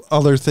brings up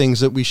other things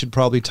that we should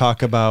probably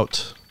talk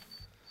about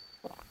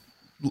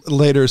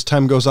later as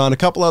time goes on. A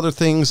couple other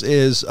things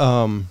is,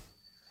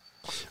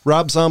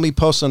 Rob Zombie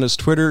posts on his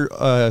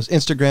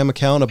Instagram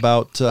account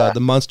about, the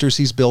monsters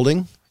he's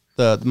building,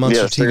 the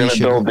Monster TV they're going to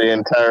build the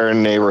entire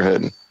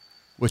neighborhood,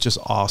 which is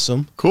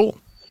awesome. Cool.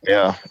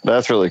 Yeah.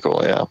 That's really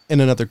cool. Yeah. In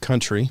another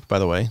country, by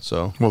the way.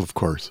 So, well, of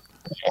course,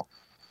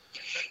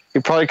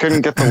 you probably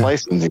couldn't get the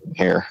licensing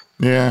here.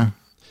 Yeah.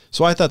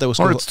 So I thought that was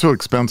cool. Or it's too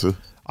expensive.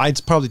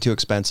 It's probably too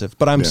expensive,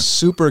 but I'm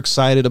super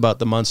excited about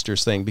the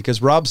Munsters thing,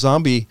 because Rob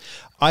Zombie,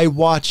 I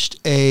watched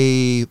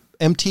a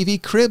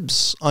MTV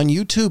Cribs on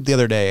YouTube the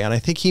other day, and I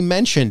think he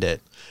mentioned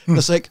it.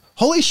 It's like,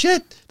 holy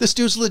shit, this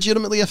dude's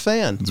legitimately a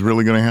fan. It's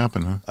really going to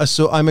happen, huh?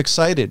 So I'm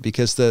excited,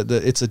 because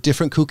it's a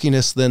different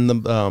kookiness than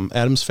the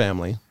Addams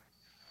Family.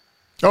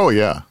 Oh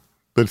yeah,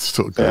 but it's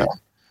still great. Yeah.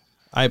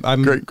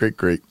 I'm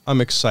great.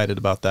 I'm excited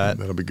about that.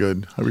 That'll be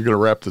good. We're going to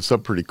wrap this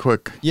up pretty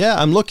quick. Yeah,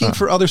 I'm looking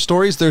for other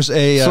stories. There's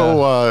a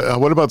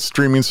what about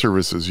streaming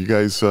services? You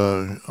guys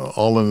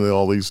all into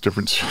all these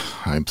different?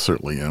 I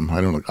certainly am.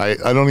 I don't know.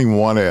 I don't even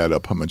want to add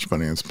up how much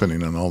money I'm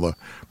spending on all the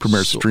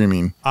premier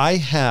streaming. I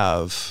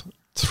have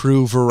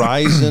through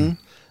Verizon.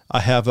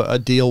 I have a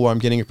deal where I'm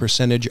getting a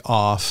percentage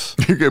off.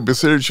 You get a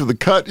percentage of the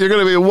cut. You're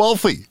going to be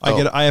wealthy.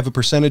 I have a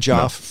percentage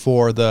off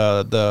for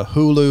the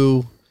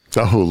Hulu.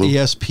 Hulu.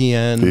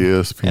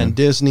 ESPN, and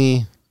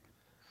Disney.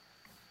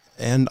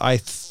 And I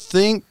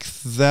think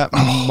that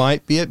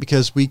might be it,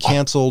 because we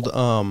canceled.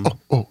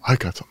 I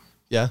got something.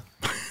 Yeah.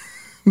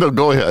 No,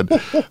 go ahead.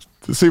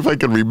 To see if I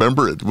can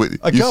remember it. You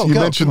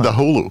mentioned the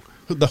Hulu.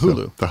 The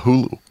Hulu. The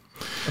Hulu.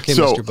 Okay,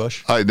 so, Mr.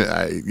 Bush.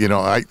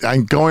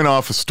 I'm going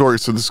off a story,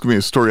 so this is going to be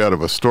a story out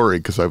of a story,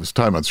 because I was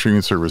talking about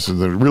streaming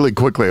services. And really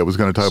quickly, I was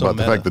going to talk about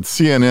the fact that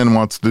CNN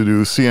wants to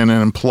do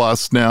CNN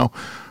Plus now.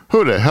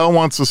 Who the hell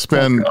wants to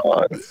spend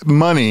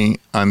money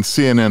on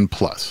CNN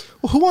Plus?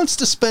 Well, who wants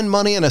to spend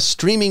money on a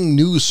streaming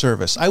news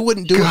service? I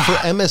wouldn't do it for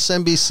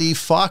MSNBC,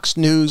 Fox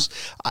News.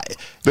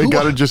 They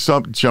got to just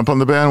jump on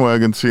the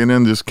bandwagon.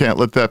 CNN just can't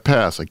let that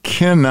pass. I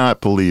cannot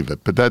believe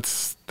it, but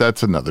that's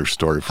another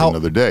story for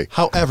another day.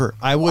 However,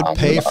 I would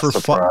pay for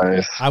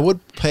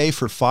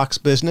Fox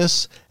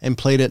Business and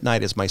play it at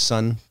night as my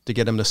son to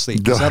get him to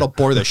sleep, because that'll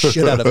bore the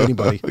shit out of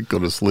anybody. Go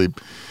to sleep.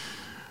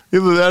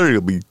 Either that or he'll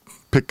be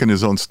picking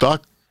his own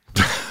stock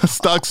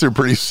Stocks are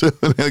pretty soon.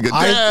 I go,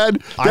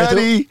 Dad,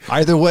 Daddy.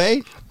 Either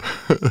way,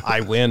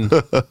 I win.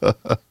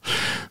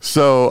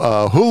 So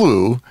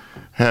Hulu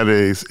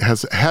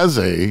has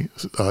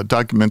a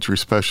documentary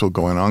special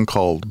going on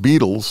called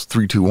Beatles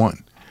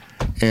 321,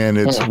 and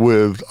it's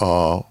with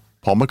Paul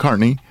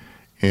McCartney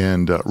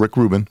and Rick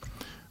Rubin,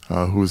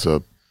 who's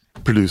a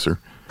producer.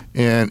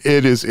 And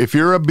it is, if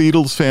you're a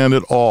Beatles fan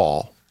at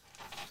all,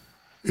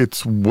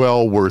 it's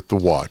well worth the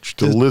watch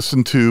to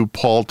listen to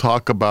Paul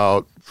talk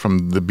about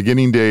from the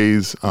beginning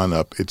days on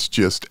up. It's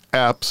just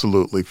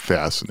absolutely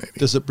fascinating.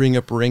 Does it bring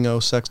up Ringo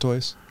sex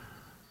toys?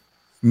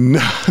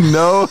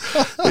 No,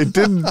 it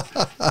didn't.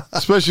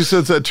 Especially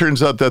since that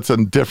turns out that's a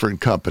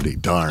different company.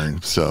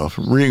 Darn. So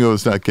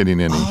Ringo's not getting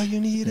any. All you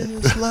need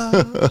is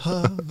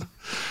love.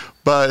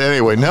 But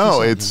anyway,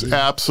 no, it's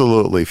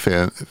absolutely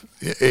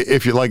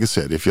if you, like I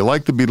said, if you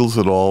like the Beatles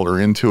at all or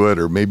into it,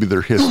 or maybe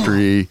their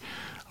history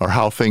or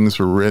how things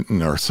were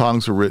written or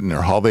songs were written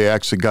or how they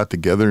actually got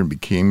together and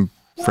became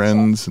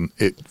friends, and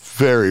it's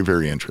very,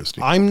 very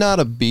interesting. I'm not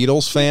a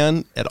Beatles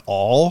fan at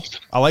all.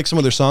 I like some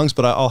of their songs,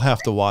 but I'll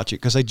have to watch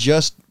it because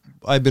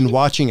I've been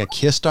watching a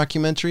Kiss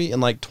documentary in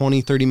like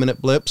 20,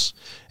 30-minute blips,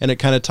 and it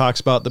kind of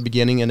talks about the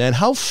beginning and end.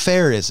 How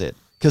fair is it?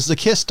 Because the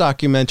Kiss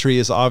documentary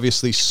is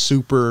obviously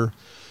super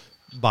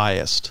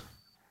biased.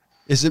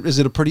 Is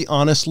it a pretty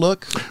honest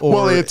look? Or?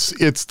 Well, it's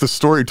the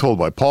story told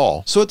by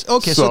Paul. So it's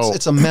okay. So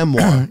it's a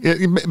memoir.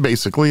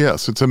 Basically,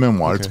 yes, it's a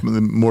memoir. Okay. It's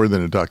more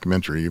than a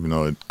documentary, even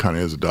though it kind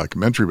of is a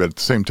documentary. But at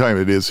the same time,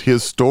 it is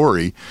his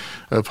story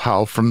of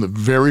how, from the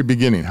very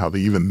beginning, how they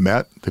even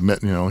met. They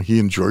met, he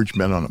and George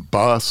met on a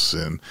bus,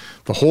 and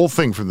the whole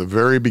thing from the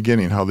very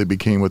beginning, how they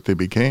became what they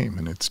became,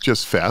 and it's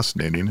just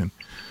fascinating. And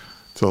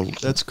so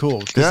that's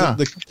cool. Yeah.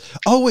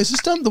 Is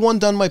this the one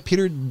done by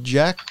Peter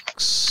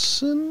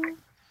Jackson?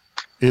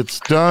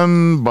 It's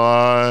done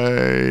by...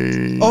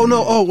 Oh,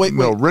 no. Oh, wait.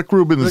 No, Rick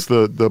Rubin is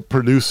the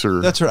producer.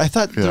 That's right. I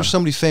thought there was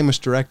somebody famous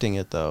directing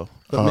it, though.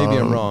 But maybe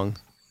I'm wrong.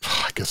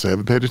 I guess I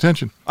haven't paid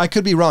attention. I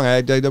could be wrong.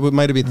 I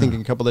might have been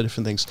thinking a couple of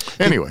different things.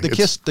 Anyway.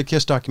 The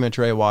Kiss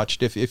documentary I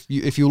watched, if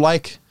you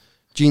like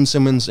Gene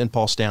Simmons and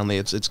Paul Stanley,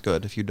 it's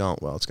good. If you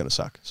don't, well, it's going to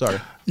suck.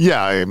 Sorry.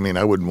 Yeah, I mean,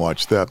 I wouldn't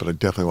watch that, but I'd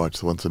definitely watch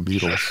the ones on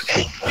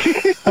Beatles.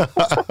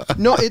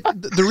 No,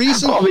 the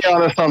reason... I'll be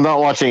honest, I'm not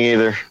watching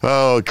either.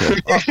 Oh, okay.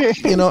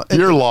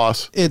 Your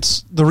loss.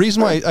 It's the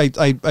reason why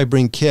I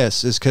bring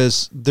Kiss is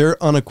because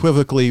they're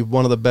unequivocally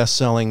one of the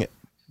best-selling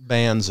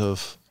bands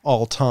of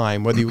all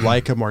time, whether you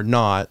like them or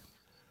not.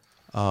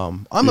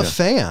 I'm a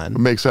fan. It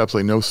makes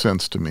absolutely no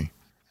sense to me.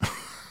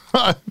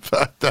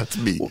 That's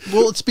me.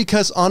 Well, it's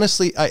because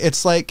honestly,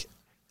 it's like,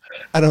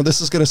 I don't know,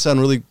 this is going to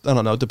sound really, I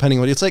don't know, depending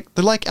on what it's like.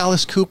 They're like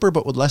Alice Cooper,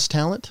 but with less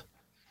talent.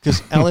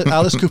 Because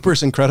Alice Cooper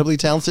is incredibly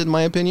talented, in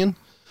my opinion.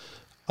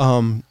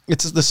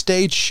 It's the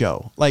stage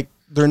show. Like,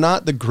 they're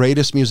not the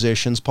greatest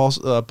musicians. Paul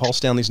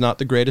Stanley's not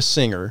the greatest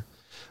singer,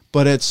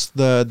 but it's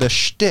the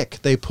shtick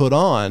they put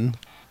on,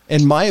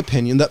 in my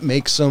opinion, that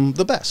makes them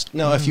the best.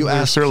 Now, if you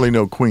ask, certainly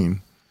no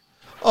Queen.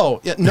 Oh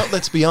yeah, no.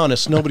 Let's be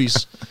honest.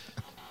 Nobody's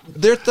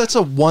there. That's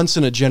a once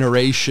in a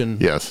generation,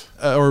 yes,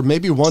 or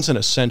maybe once in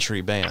a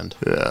century band.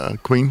 Yeah,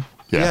 Queen.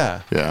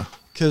 Yeah.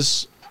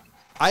 Because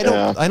I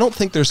don't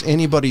think there's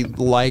anybody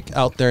like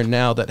out there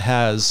now that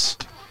has.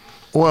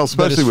 Well,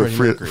 especially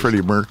with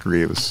Freddie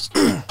Mercury, it was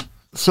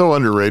so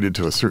underrated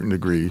to a certain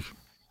degree,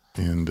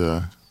 and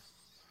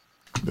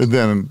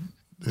then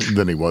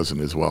he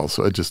wasn't as well.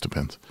 So it just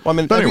depends. Well, I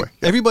mean, but anyway,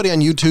 everybody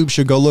on YouTube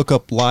should go look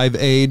up Live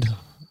Aid.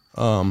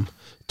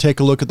 Take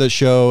a look at the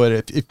show,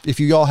 and if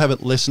you all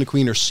haven't listened to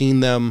Queen or seen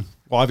them,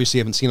 well, obviously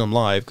you haven't seen them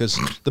live because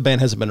the band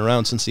hasn't been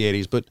around since the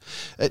 80s, but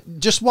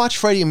just watch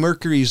Freddie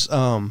Mercury's,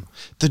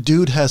 the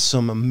dude has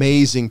some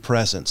amazing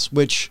presence,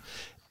 which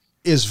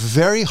is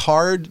very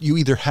hard. You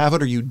either have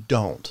it or you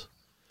don't.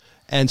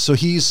 And so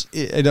it's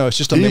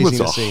just amazing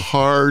to see. He was a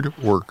hard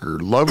worker.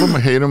 Love him,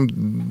 hate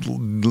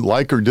him,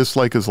 like or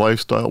dislike his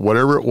lifestyle,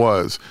 whatever it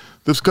was.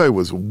 This guy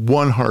was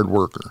one hard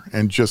worker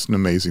and just an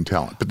amazing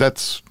talent. But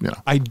that's,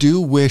 I do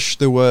wish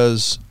there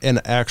was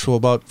an actual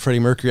about Freddie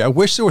Mercury. I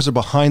wish there was a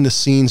behind the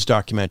scenes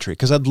documentary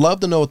because I'd love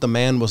to know what the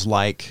man was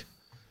like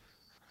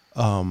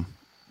when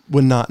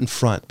not in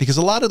front. Because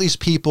a lot of these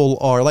people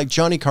are like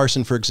Johnny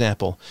Carson, for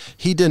example.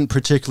 He didn't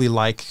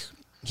particularly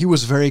he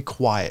was very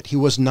quiet. He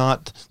was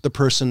not the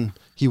person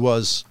he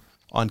was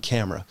on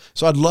camera.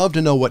 So I'd love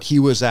to know what he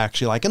was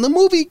actually like. And the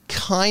movie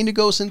kind of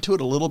goes into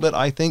it a little bit,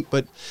 I think,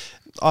 but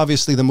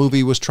obviously the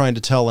movie was trying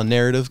to tell a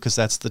narrative because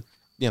that's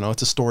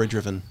it's a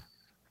story-driven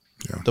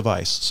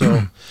device.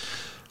 So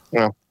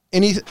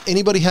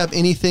anybody have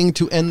anything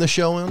to end the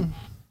show on?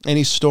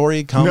 Any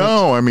story, comment?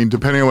 No, I mean,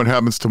 depending on what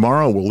happens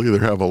tomorrow, we'll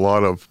either have a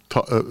lot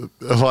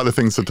of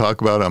things to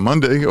talk about on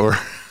Monday or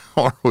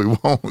we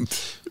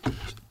won't.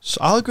 So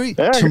I'll agree.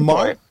 Yeah,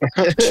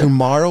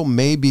 tomorrow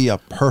may be a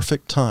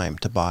perfect time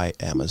to buy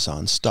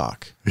Amazon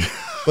stock.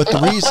 But the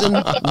reason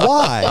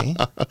why...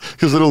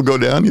 Because it'll go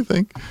down, you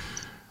think?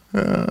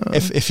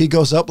 If he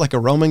goes up like a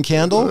Roman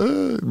candle?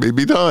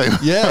 Maybe time.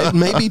 Yeah, it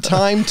may be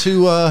time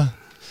to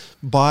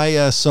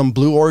buy some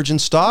Blue Origin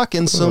stock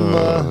and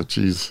some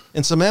geez.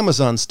 and some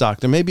Amazon stock.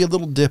 There may be a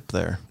little dip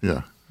there.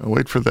 Yeah. I'll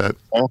wait for that.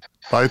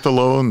 Buy at the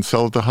low and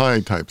sell at the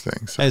high type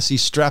thing. So. As he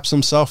straps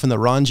himself in the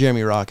Ron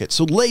Jeremy rocket.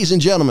 So, ladies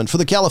and gentlemen, for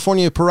the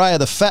California Pariah,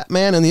 the Fat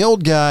Man, and the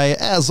Old Guy,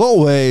 as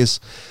always,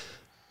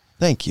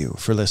 thank you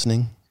for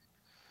listening.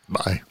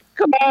 Bye.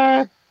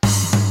 Goodbye.